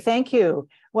 Okay, thank you.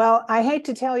 Well, I hate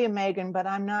to tell you, Megan, but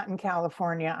I'm not in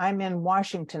California. I'm in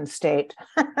Washington State.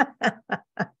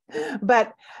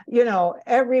 But, you know,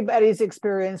 everybody's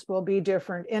experience will be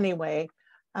different anyway.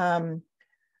 I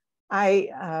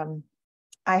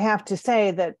have to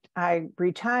say that I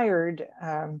retired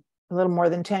a little more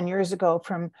than 10 years ago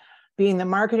from being the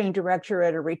marketing director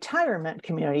at a retirement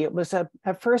community. It was a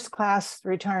first-class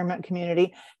retirement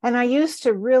community. And I used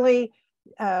to really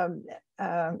I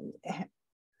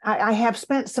have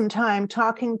spent some time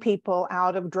talking people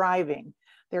out of driving.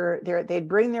 They'd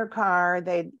bring their car,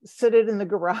 they'd sit it in the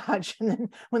garage, and then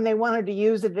when they wanted to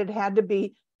use it, it had to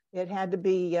be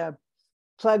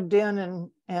plugged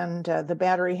in, and the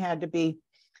battery had to be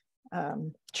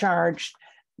charged,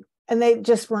 and they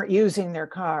just weren't using their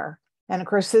car. And of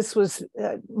course, this was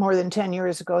more than 10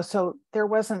 years ago, so there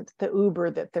wasn't the Uber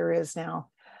that there is now.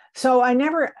 So I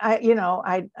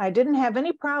didn't have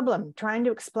any problem trying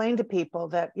to explain to people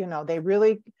that, you know, they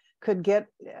really could get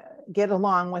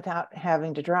along without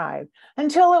having to drive,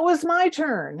 until it was my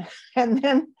turn. And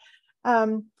then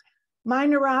my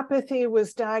neuropathy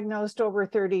was diagnosed over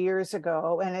 30 years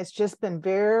ago, and it's just been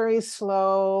very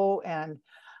slow. And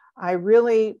I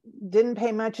really didn't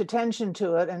pay much attention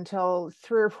to it until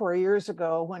 3 or 4 years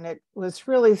ago, when it was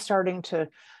really starting to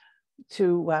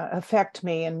affect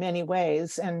me in many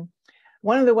ways. And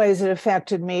one of the ways it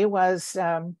affected me was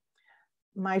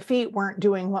my feet weren't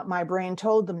doing what my brain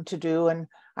told them to do. And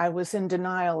I was in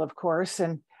denial, of course.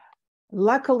 And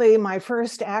luckily, my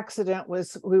first accident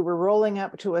was we were rolling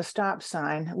up to a stop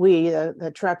sign.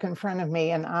 The truck in front of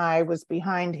me, and I was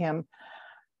behind him.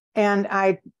 And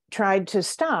I tried to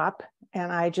stop,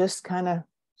 and I just kind of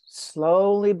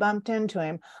slowly bumped into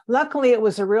him. Luckily, it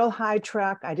was a real high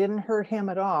truck. I didn't hurt him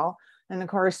at all. And of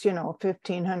course, you know,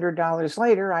 $1,500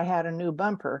 later, I had a new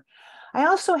bumper. I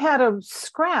also had a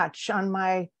scratch on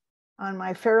my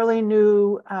fairly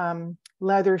new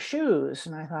leather shoes.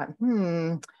 And I thought,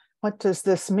 what does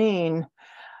this mean?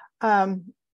 But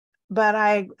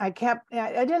I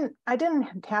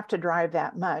didn't have to drive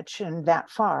that much and that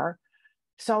far.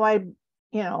 So I,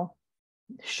 you know,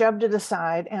 shoved it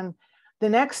aside. And the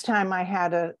next time I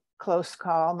had a close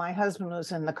call, my husband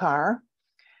was in the car,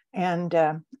 and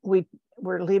we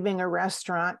were leaving a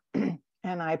restaurant, and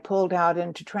I pulled out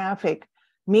into traffic,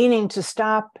 meaning to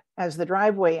stop as the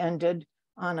driveway ended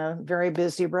on a very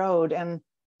busy road. And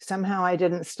somehow I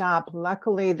didn't stop.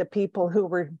 Luckily, the people who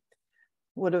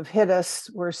would have hit us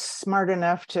were smart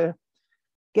enough to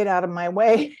get out of my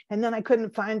way. And then I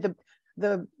couldn't find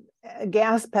the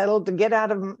gas pedal to get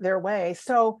out of their way.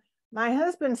 So my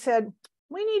husband said,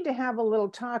 "We need to have a little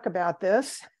talk about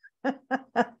this."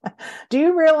 Do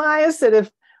you realize that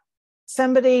if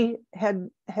somebody had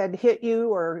hit you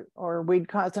or we'd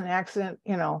caused an accident,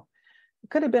 you know, it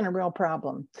could have been a real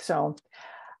problem. So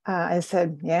I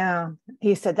said, yeah.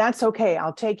 He said, "That's okay.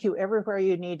 I'll take you everywhere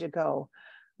you need to go."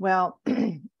 Well,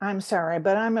 I'm sorry,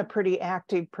 but I'm a pretty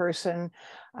active person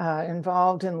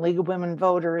involved in League of Women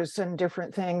Voters and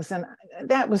different things. And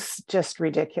that was just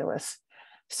ridiculous.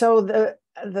 So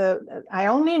I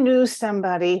only knew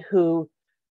somebody who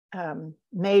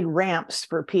made ramps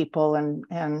for people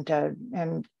and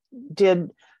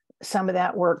did some of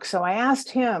that work. So I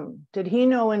asked him, did he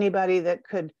know anybody that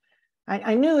could?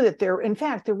 I knew that in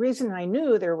fact, the reason I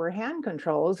knew there were hand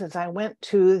controls is I went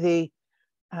to the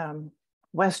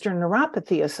Western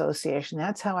Neuropathy Association.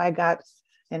 That's how I got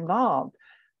involved.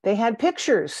 They had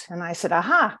pictures, and I said,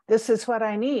 aha, this is what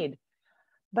I need.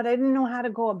 But I didn't know how to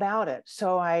go about it.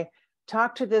 So I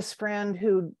talked to this friend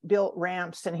who built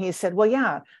ramps, and he said, well,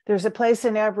 yeah, there's a place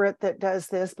in Everett that does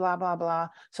this, blah, blah, blah.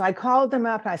 So I called them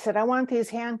up and I said, I want these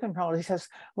hand controls. He says,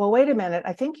 well, wait a minute.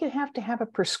 I think you have to have a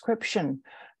prescription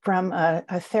from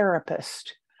a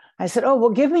therapist. I said, oh, well,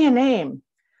 give me a name.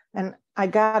 And I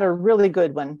got a really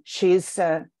good one. She's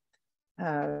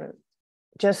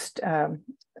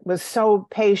was so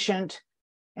patient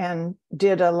and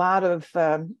did a lot of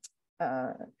well,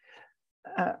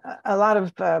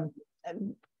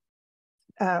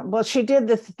 she did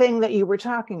the thing that you were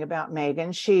talking about,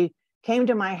 Megan. She came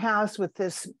to my house with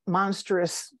this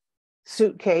monstrous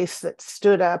suitcase that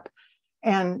stood up,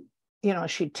 and you know,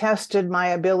 she tested my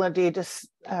ability to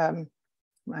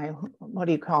what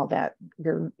do you call that?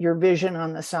 Your vision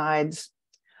on the sides.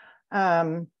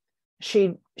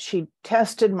 She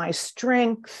tested my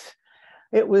strength.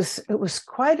 It was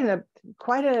quite a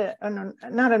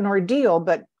not an ordeal,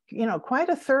 but you know, quite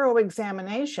a thorough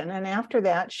examination. And after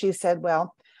that, she said,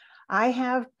 well, I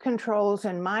have controls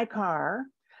in my car,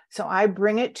 so I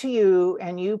bring it to you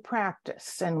and you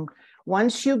practice. And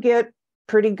once you get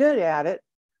pretty good at it,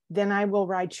 then I will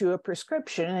write you a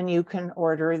prescription and you can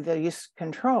order these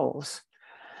controls.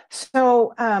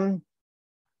 So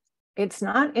it's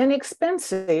not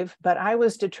inexpensive, but I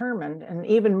was determined, and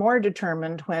even more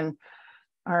determined when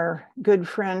our good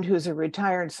friend, who's a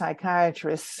retired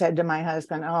psychiatrist, said to my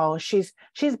husband, oh, she's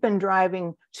been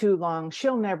driving too long.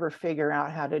 She'll never figure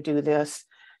out how to do this.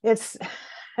 It's,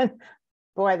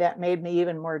 boy, that made me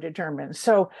even more determined.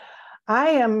 So I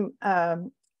am,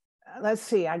 let's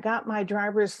see, I got my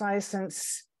driver's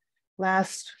license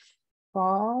last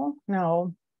fall.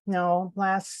 No,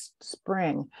 last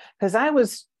spring, because I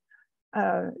was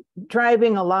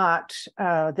driving a lot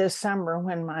this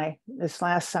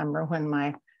last summer when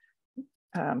my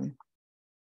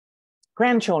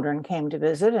grandchildren came to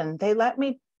visit, and they let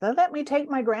me take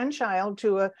my grandchild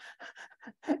to a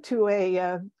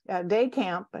day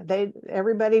camp.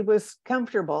 Everybody was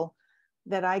comfortable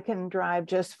that I can drive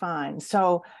just fine.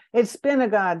 So it's been a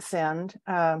godsend.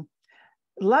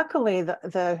 Luckily,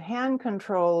 the hand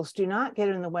controls do not get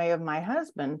in the way of my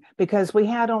husband because we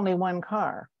had only one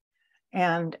car.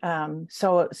 And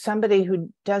so somebody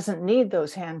who doesn't need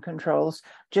those hand controls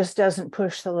just doesn't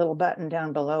push the little button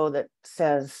down below that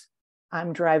says,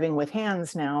 I'm driving with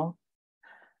hands now.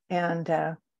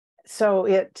 And so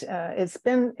it's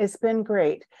been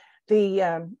great.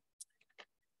 The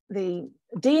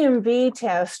DMV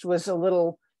test was a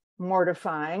little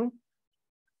mortifying.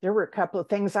 There were a couple of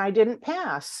things I didn't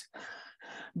pass.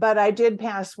 but I did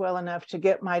pass well enough to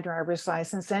get my driver's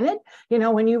license. And it, you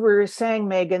know, when you were saying,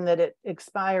 Megan, that it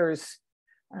expires,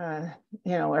 you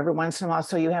know, every once in a while,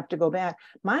 so you have to go back.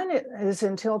 Mine is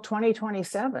until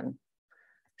 2027.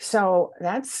 So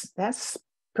that's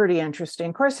pretty interesting.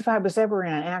 Of course, if I was ever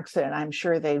in an accident, I'm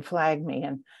sure they'd flag me.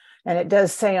 And it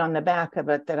does say on the back of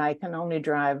it that I can only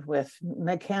drive with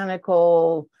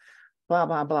mechanical, blah,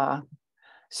 blah, blah.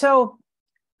 So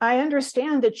I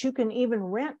understand that you can even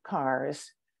rent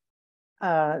cars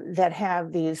that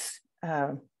have these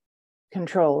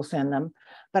controls in them,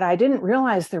 but I didn't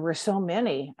realize there were so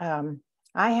many.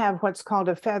 I have what's called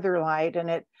a Featherlight,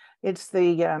 and it's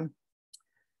the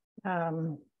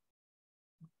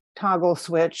toggle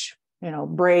switch, you know,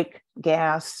 brake,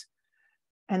 gas,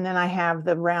 and then I have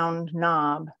the round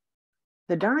knob.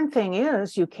 The darn thing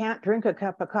is, you can't drink a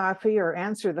cup of coffee or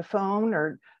answer the phone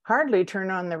or hardly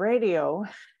turn on the radio.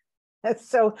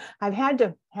 So I've had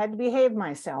to behave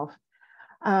myself.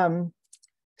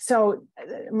 So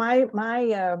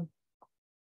my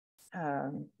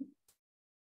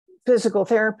physical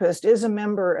therapist is a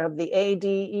member of the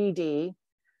ADED,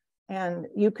 and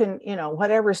you can, you know,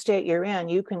 whatever state you're in,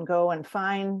 you can go and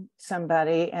find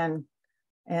somebody and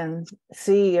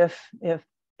see if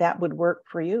that would work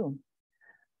for you.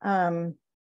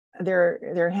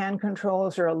 Their hand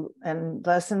controls and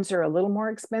lessons are a little more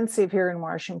expensive here in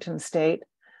Washington State.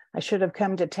 I should have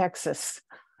come to Texas.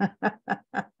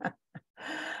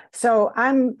 So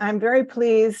I'm very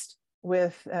pleased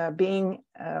with being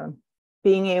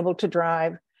able to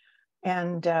drive,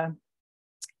 and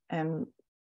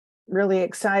really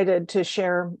excited to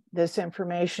share this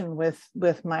information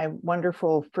with my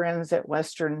wonderful friends at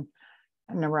Western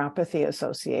Neuropathy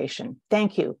Association.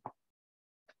 Thank you.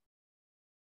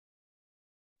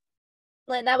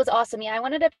 Lynn, that was awesome. Yeah, I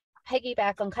wanted to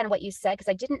piggyback on kind of what you said, because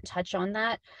I didn't touch on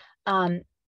that.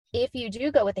 If you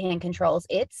do go with the hand controls,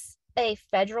 it's a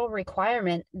federal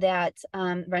requirement that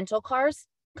rental cars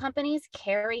companies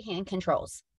carry hand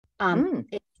controls.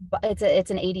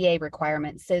 It's an ADA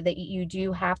requirement, so that you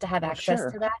do have to have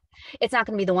access to that. It's not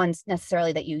going to be the ones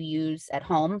necessarily that you use at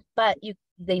home, but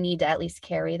they need to at least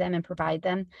carry them and provide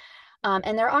them.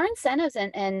 And there are incentives,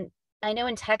 and I know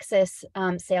in Texas,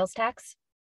 sales tax.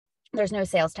 There's no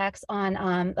sales tax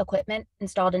on equipment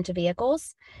installed into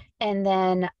vehicles. And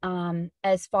then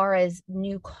as far as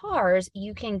new cars,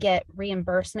 you can get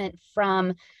reimbursement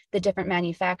from the different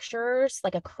manufacturers,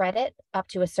 like a credit up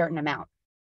to a certain amount.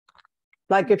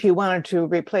 Like if you wanted to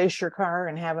replace your car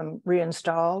and have them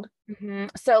reinstalled? Mm-hmm.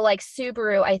 So like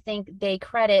Subaru, I think they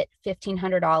credit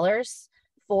 $1,500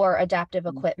 for adaptive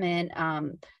equipment.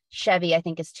 Chevy, I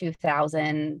think, is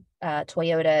 $2,000.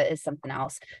 Toyota is something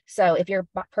else. So if you're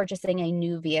purchasing a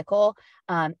new vehicle,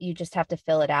 you just have to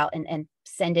fill it out and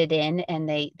send it in, and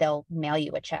they'll mail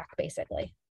you a check,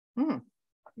 basically.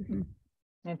 Mm-hmm.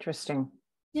 Interesting.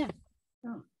 Yeah.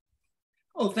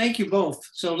 Oh, thank you both.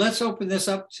 So let's open this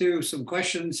up to some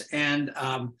questions and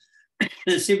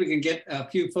let's see if we can get a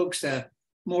few folks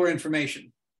more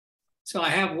information. So I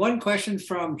have one question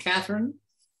from Catherine.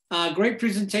 Great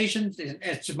presentation.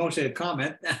 It's mostly a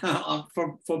comment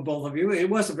for both of you. It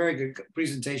was a very good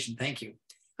presentation. Thank you.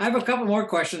 I have a couple more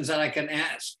questions that I can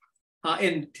ask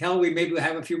until we maybe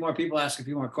have a few more people ask a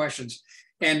few more questions.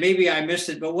 And maybe I missed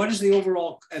it, but what is the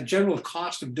overall general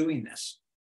cost of doing this?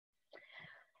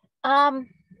 And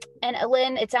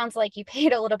Lynn, it sounds like you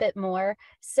paid a little bit more.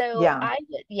 So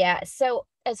yeah. So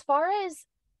as far as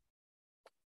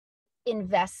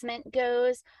investment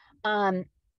goes,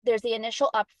 there's the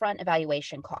initial upfront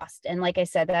evaluation cost. And like I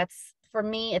said, that's, for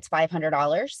me, it's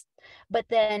 $500. But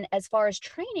then as far as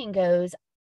training goes,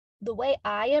 the way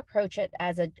I approach it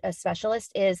as a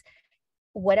specialist is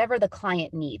whatever the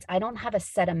client needs. I don't have a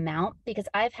set amount, because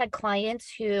I've had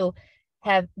clients who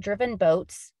have driven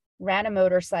boats, ran a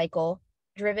motorcycle,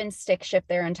 driven stick shift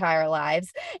their entire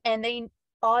lives, and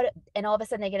all of a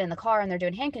sudden they get in the car and they're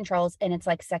doing hand controls, and it's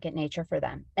like second nature for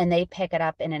them, and they pick it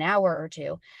up in an hour or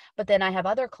two. But then I have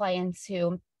other clients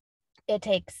who it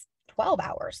takes 12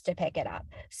 hours to pick it up.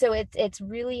 So it's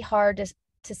really hard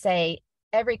to say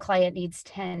every client needs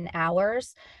 10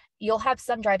 hours. You'll have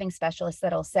some driving specialists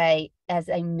that'll say, as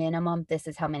a minimum, this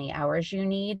is how many hours you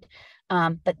need.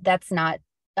 But that's not,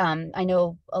 I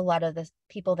know a lot of the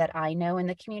people that I know in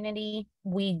the community,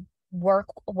 we work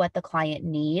what the client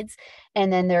needs.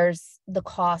 And then there's the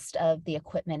cost of the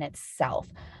equipment itself.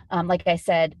 Like I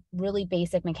said, really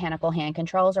basic mechanical hand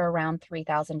controls are around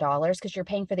 $3,000, because you're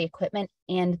paying for the equipment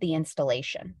and the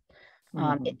installation.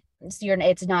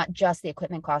 It's not just the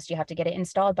equipment cost. You have to get it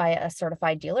installed by a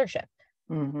certified dealership.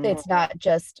 It's not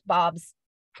just Bob's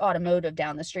automotive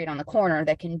down the street on the corner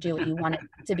that can do what you want it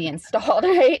to be installed,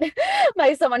 right?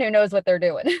 By someone who knows what they're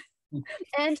doing.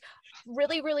 And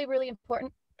really, really, really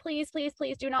important, please, please,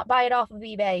 please do not buy it off of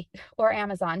eBay or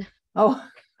Amazon. Oh.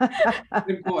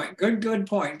 Good point. Good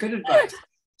point. Good advice.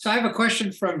 So I have a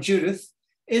question from Judith.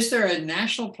 Is there a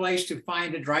national place to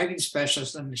find a driving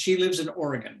specialist? And she lives in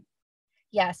Oregon.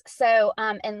 Yes. So,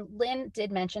 and Lynn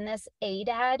did mention this,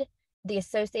 ADAD, the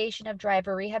Association of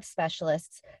Driver Rehab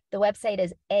Specialists. The website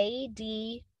is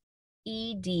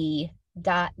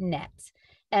aded.net.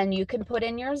 And you can put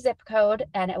in your zip code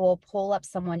and it will pull up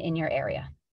someone in your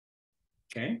area.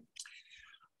 Okay.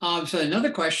 So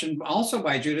another question also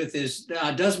by Judith is,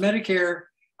 does Medicare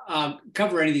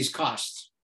cover any of these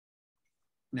costs?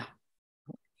 No.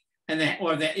 And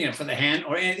for the hand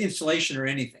or installation or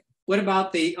anything. What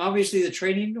about obviously the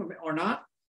training or not?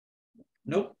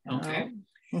 Nope. Okay.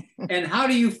 And how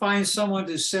do you find someone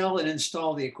to sell and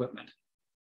install the equipment?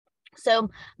 So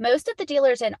most of the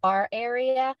dealers in our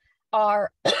area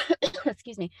are,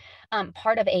 excuse me,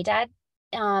 part of ADAD.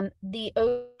 The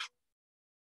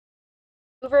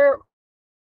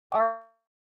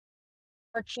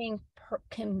overarching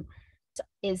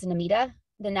is NAMEDA,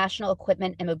 the National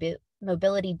Equipment and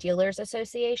Mobility Dealers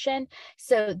Association.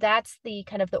 So that's the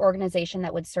kind of the organization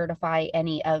that would certify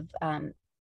any of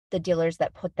the dealers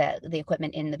that put the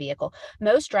equipment in the vehicle.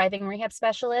 Most driving rehab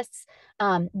specialists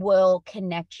will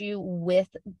connect you with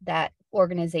that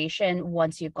organization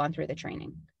once you've gone through the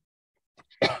training.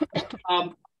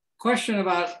 Question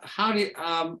about how do you,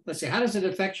 let's see, how does it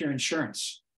affect your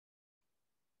insurance?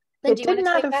 Lynn,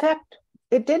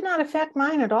 It did not affect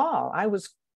mine at all. I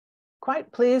was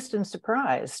quite pleased and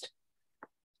surprised.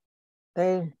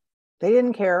 They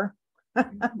didn't care.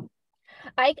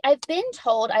 I've been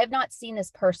told, I have not seen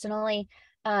this personally,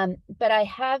 but I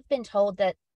have been told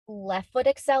that left foot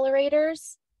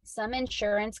accelerators, some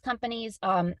insurance companies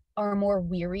are more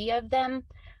weary of them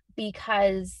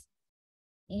because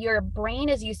your brain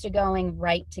is used to going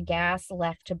right to gas,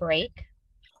 left to brake.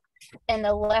 And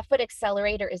the left foot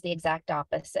accelerator is the exact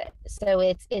opposite. So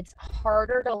it's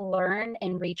harder to learn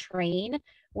and retrain,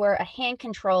 where a hand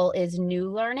control is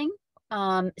new learning.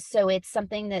 So it's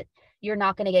something that you're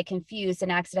not going to get confused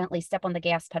and accidentally step on the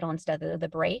gas pedal instead of the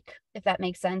brake, if that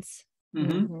makes sense.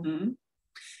 Mm-hmm. Mm-hmm.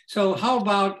 So how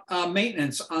about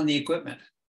maintenance on the equipment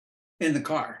in the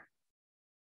car?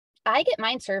 I get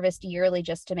mine serviced yearly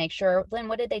just to make sure. Lynn,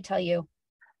 what did they tell you?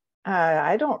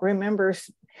 I don't remember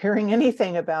hearing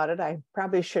anything about it. I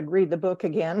probably should read the book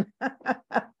again.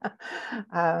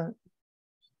 I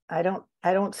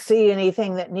don't see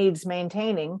anything that needs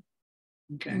maintaining.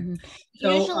 Okay. Mm-hmm. So,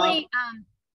 usually,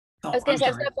 I was going to say, I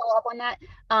was going to follow up on that.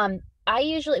 I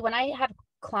usually, when I have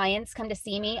clients come to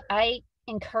see me, I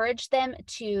encourage them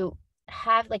to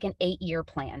have like an 8-year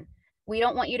plan. We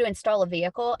don't want you to install a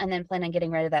vehicle and then plan on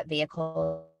getting rid of that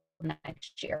vehicle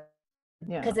next year.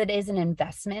 Because it is an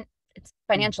investment. It's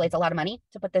financially, it's a lot of money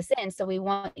to put this in. So we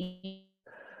want you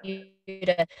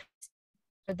to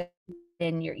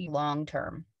in your long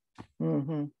term.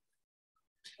 Mm-hmm.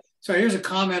 So here's a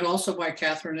comment also by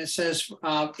Catherine. It says,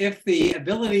 if the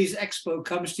Abilities Expo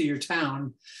comes to your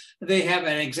town, they have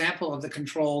an example of the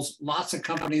controls, lots of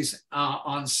companies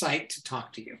on site to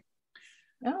talk to you.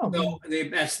 Oh, So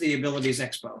that's the Abilities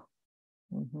Expo.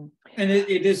 mm-hmm. And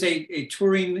it is a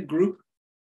touring group.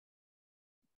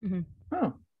 Mm-hmm.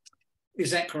 Oh.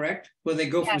 Is that correct? Will they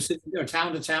go from city or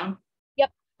town to town?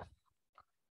 Yep.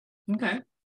 Okay,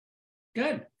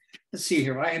 good. Let's see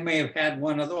here. I may have had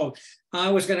one other. Oh,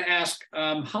 I was going to ask,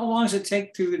 how long does it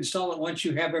take to install it once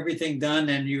you have everything done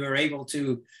and you are able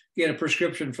to get a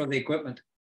prescription for the equipment?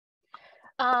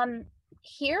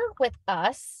 Here with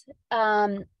us,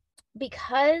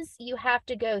 because you have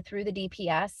to go through the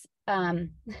DPS,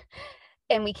 and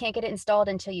we can't get it installed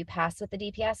until you pass with the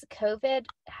DPS, COVID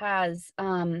has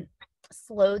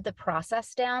slowed the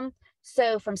process down.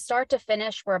 So from start to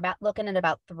finish, we're looking at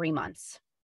about 3 months.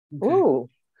 Okay. Ooh.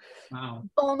 Wow.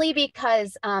 Only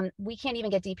because we can't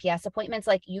even get DPS appointments.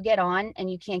 Like you get on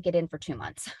and you can't get in for 2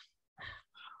 months.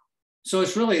 So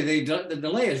it's really the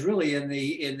delay is really in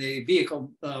the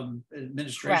vehicle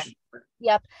administration. Correct.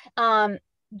 Yep.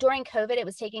 During COVID, it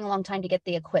was taking a long time to get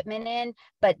the equipment in,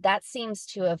 but that seems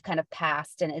to have kind of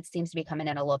passed and it seems to be coming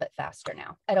in a little bit faster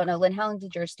now. I don't know, Lynn, how long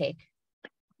did yours take?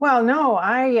 Well, no,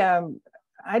 I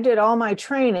did all my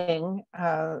training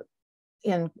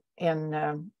in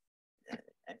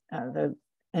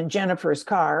Jennifer's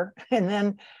car, and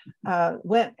then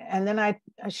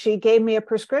she gave me a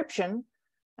prescription,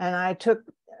 and I took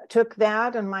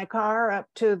that in my car up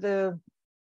to the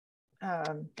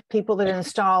people that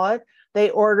install it. They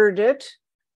ordered it,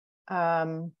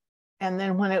 and And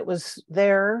then when it was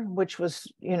there, which was,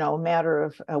 you know, a matter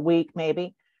of a week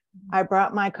maybe, I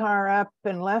brought my car up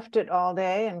and left it all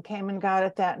day and came and got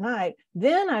it that night.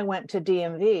 Then I went to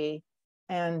DMV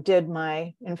and did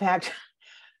my, in fact,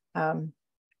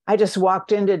 I just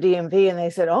walked into DMV and they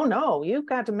said, oh no, you've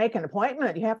got to make an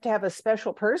appointment. You have to have a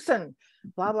special person,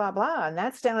 blah, blah, blah. And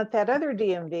that's down at that other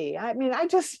DMV. I mean, I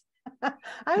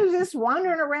was just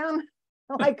wandering around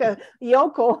like a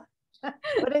yokel,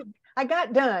 but I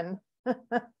got done.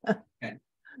 Okay.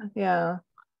 Yeah.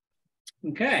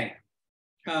 Okay.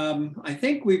 I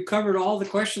think we've covered all the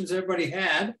questions everybody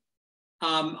had.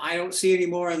 I don't see any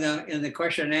more in the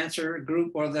question and answer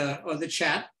group or the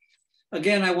chat.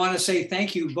 Again, I want to say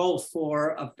thank you both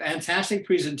for a fantastic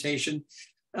presentation.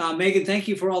 Megan, thank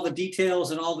you for all the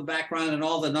details and all the background and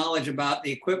all the knowledge about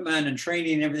the equipment and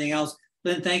training and everything else.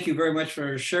 Lynn, thank you very much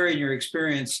for sharing your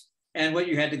experience and what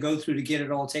you had to go through to get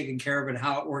it all taken care of and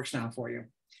how it works now for you.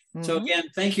 Mm-hmm. So again,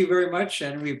 thank you very much.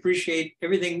 And we appreciate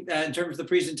everything in terms of the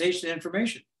presentation and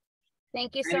information.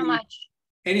 Thank you so much.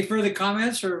 Any further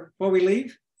comments or before we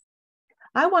leave?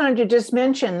 I wanted to just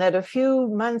mention that a few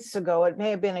months ago, it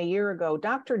may have been a year ago,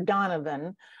 Dr.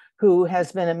 Donovan, who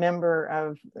has been a member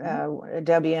of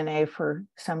WNA for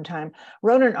some time,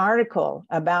 wrote an article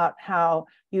about how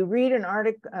you read an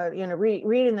article,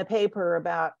 read in the paper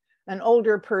about an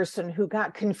older person who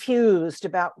got confused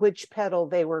about which pedal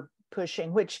they were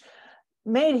pushing, which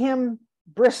made him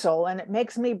bristle, and it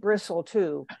makes me bristle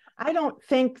too. I don't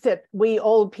think that we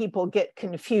old people get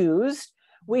confused.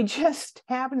 We just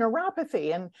have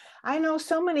neuropathy. And I know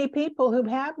so many people who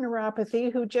have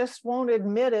neuropathy who just won't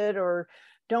admit it or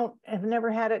have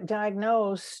never had it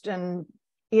diagnosed. And,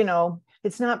 you know,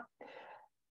 it's not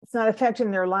affecting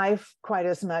their life quite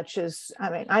as much as, I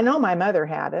mean, I know my mother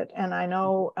had it, and I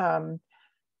know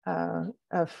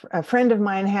a friend of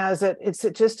mine has it. It's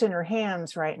just in her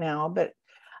hands right now, but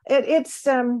it's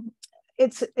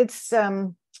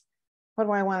what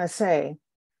do I want to say?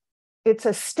 It's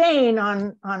a stain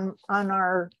on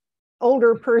our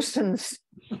older person's.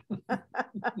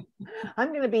 I'm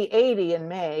going to be 80 in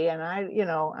May, and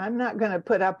I'm not going to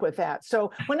put up with that.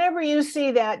 So whenever you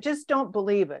see that, just don't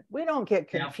believe it. We don't get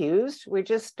confused. We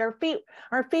just, our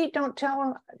feet don't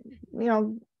tell,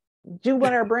 do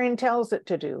what our brain tells it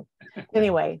to do.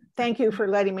 Anyway, thank you for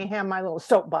letting me have my little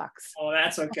soapbox. Oh,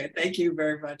 that's okay. Thank you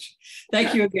very much.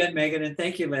 Thank you again, Megan, and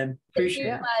thank you, Lynn. Appreciate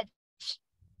it.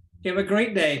 You have a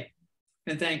great day,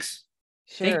 and thanks.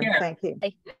 Sure. Thank you.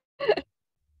 Bye.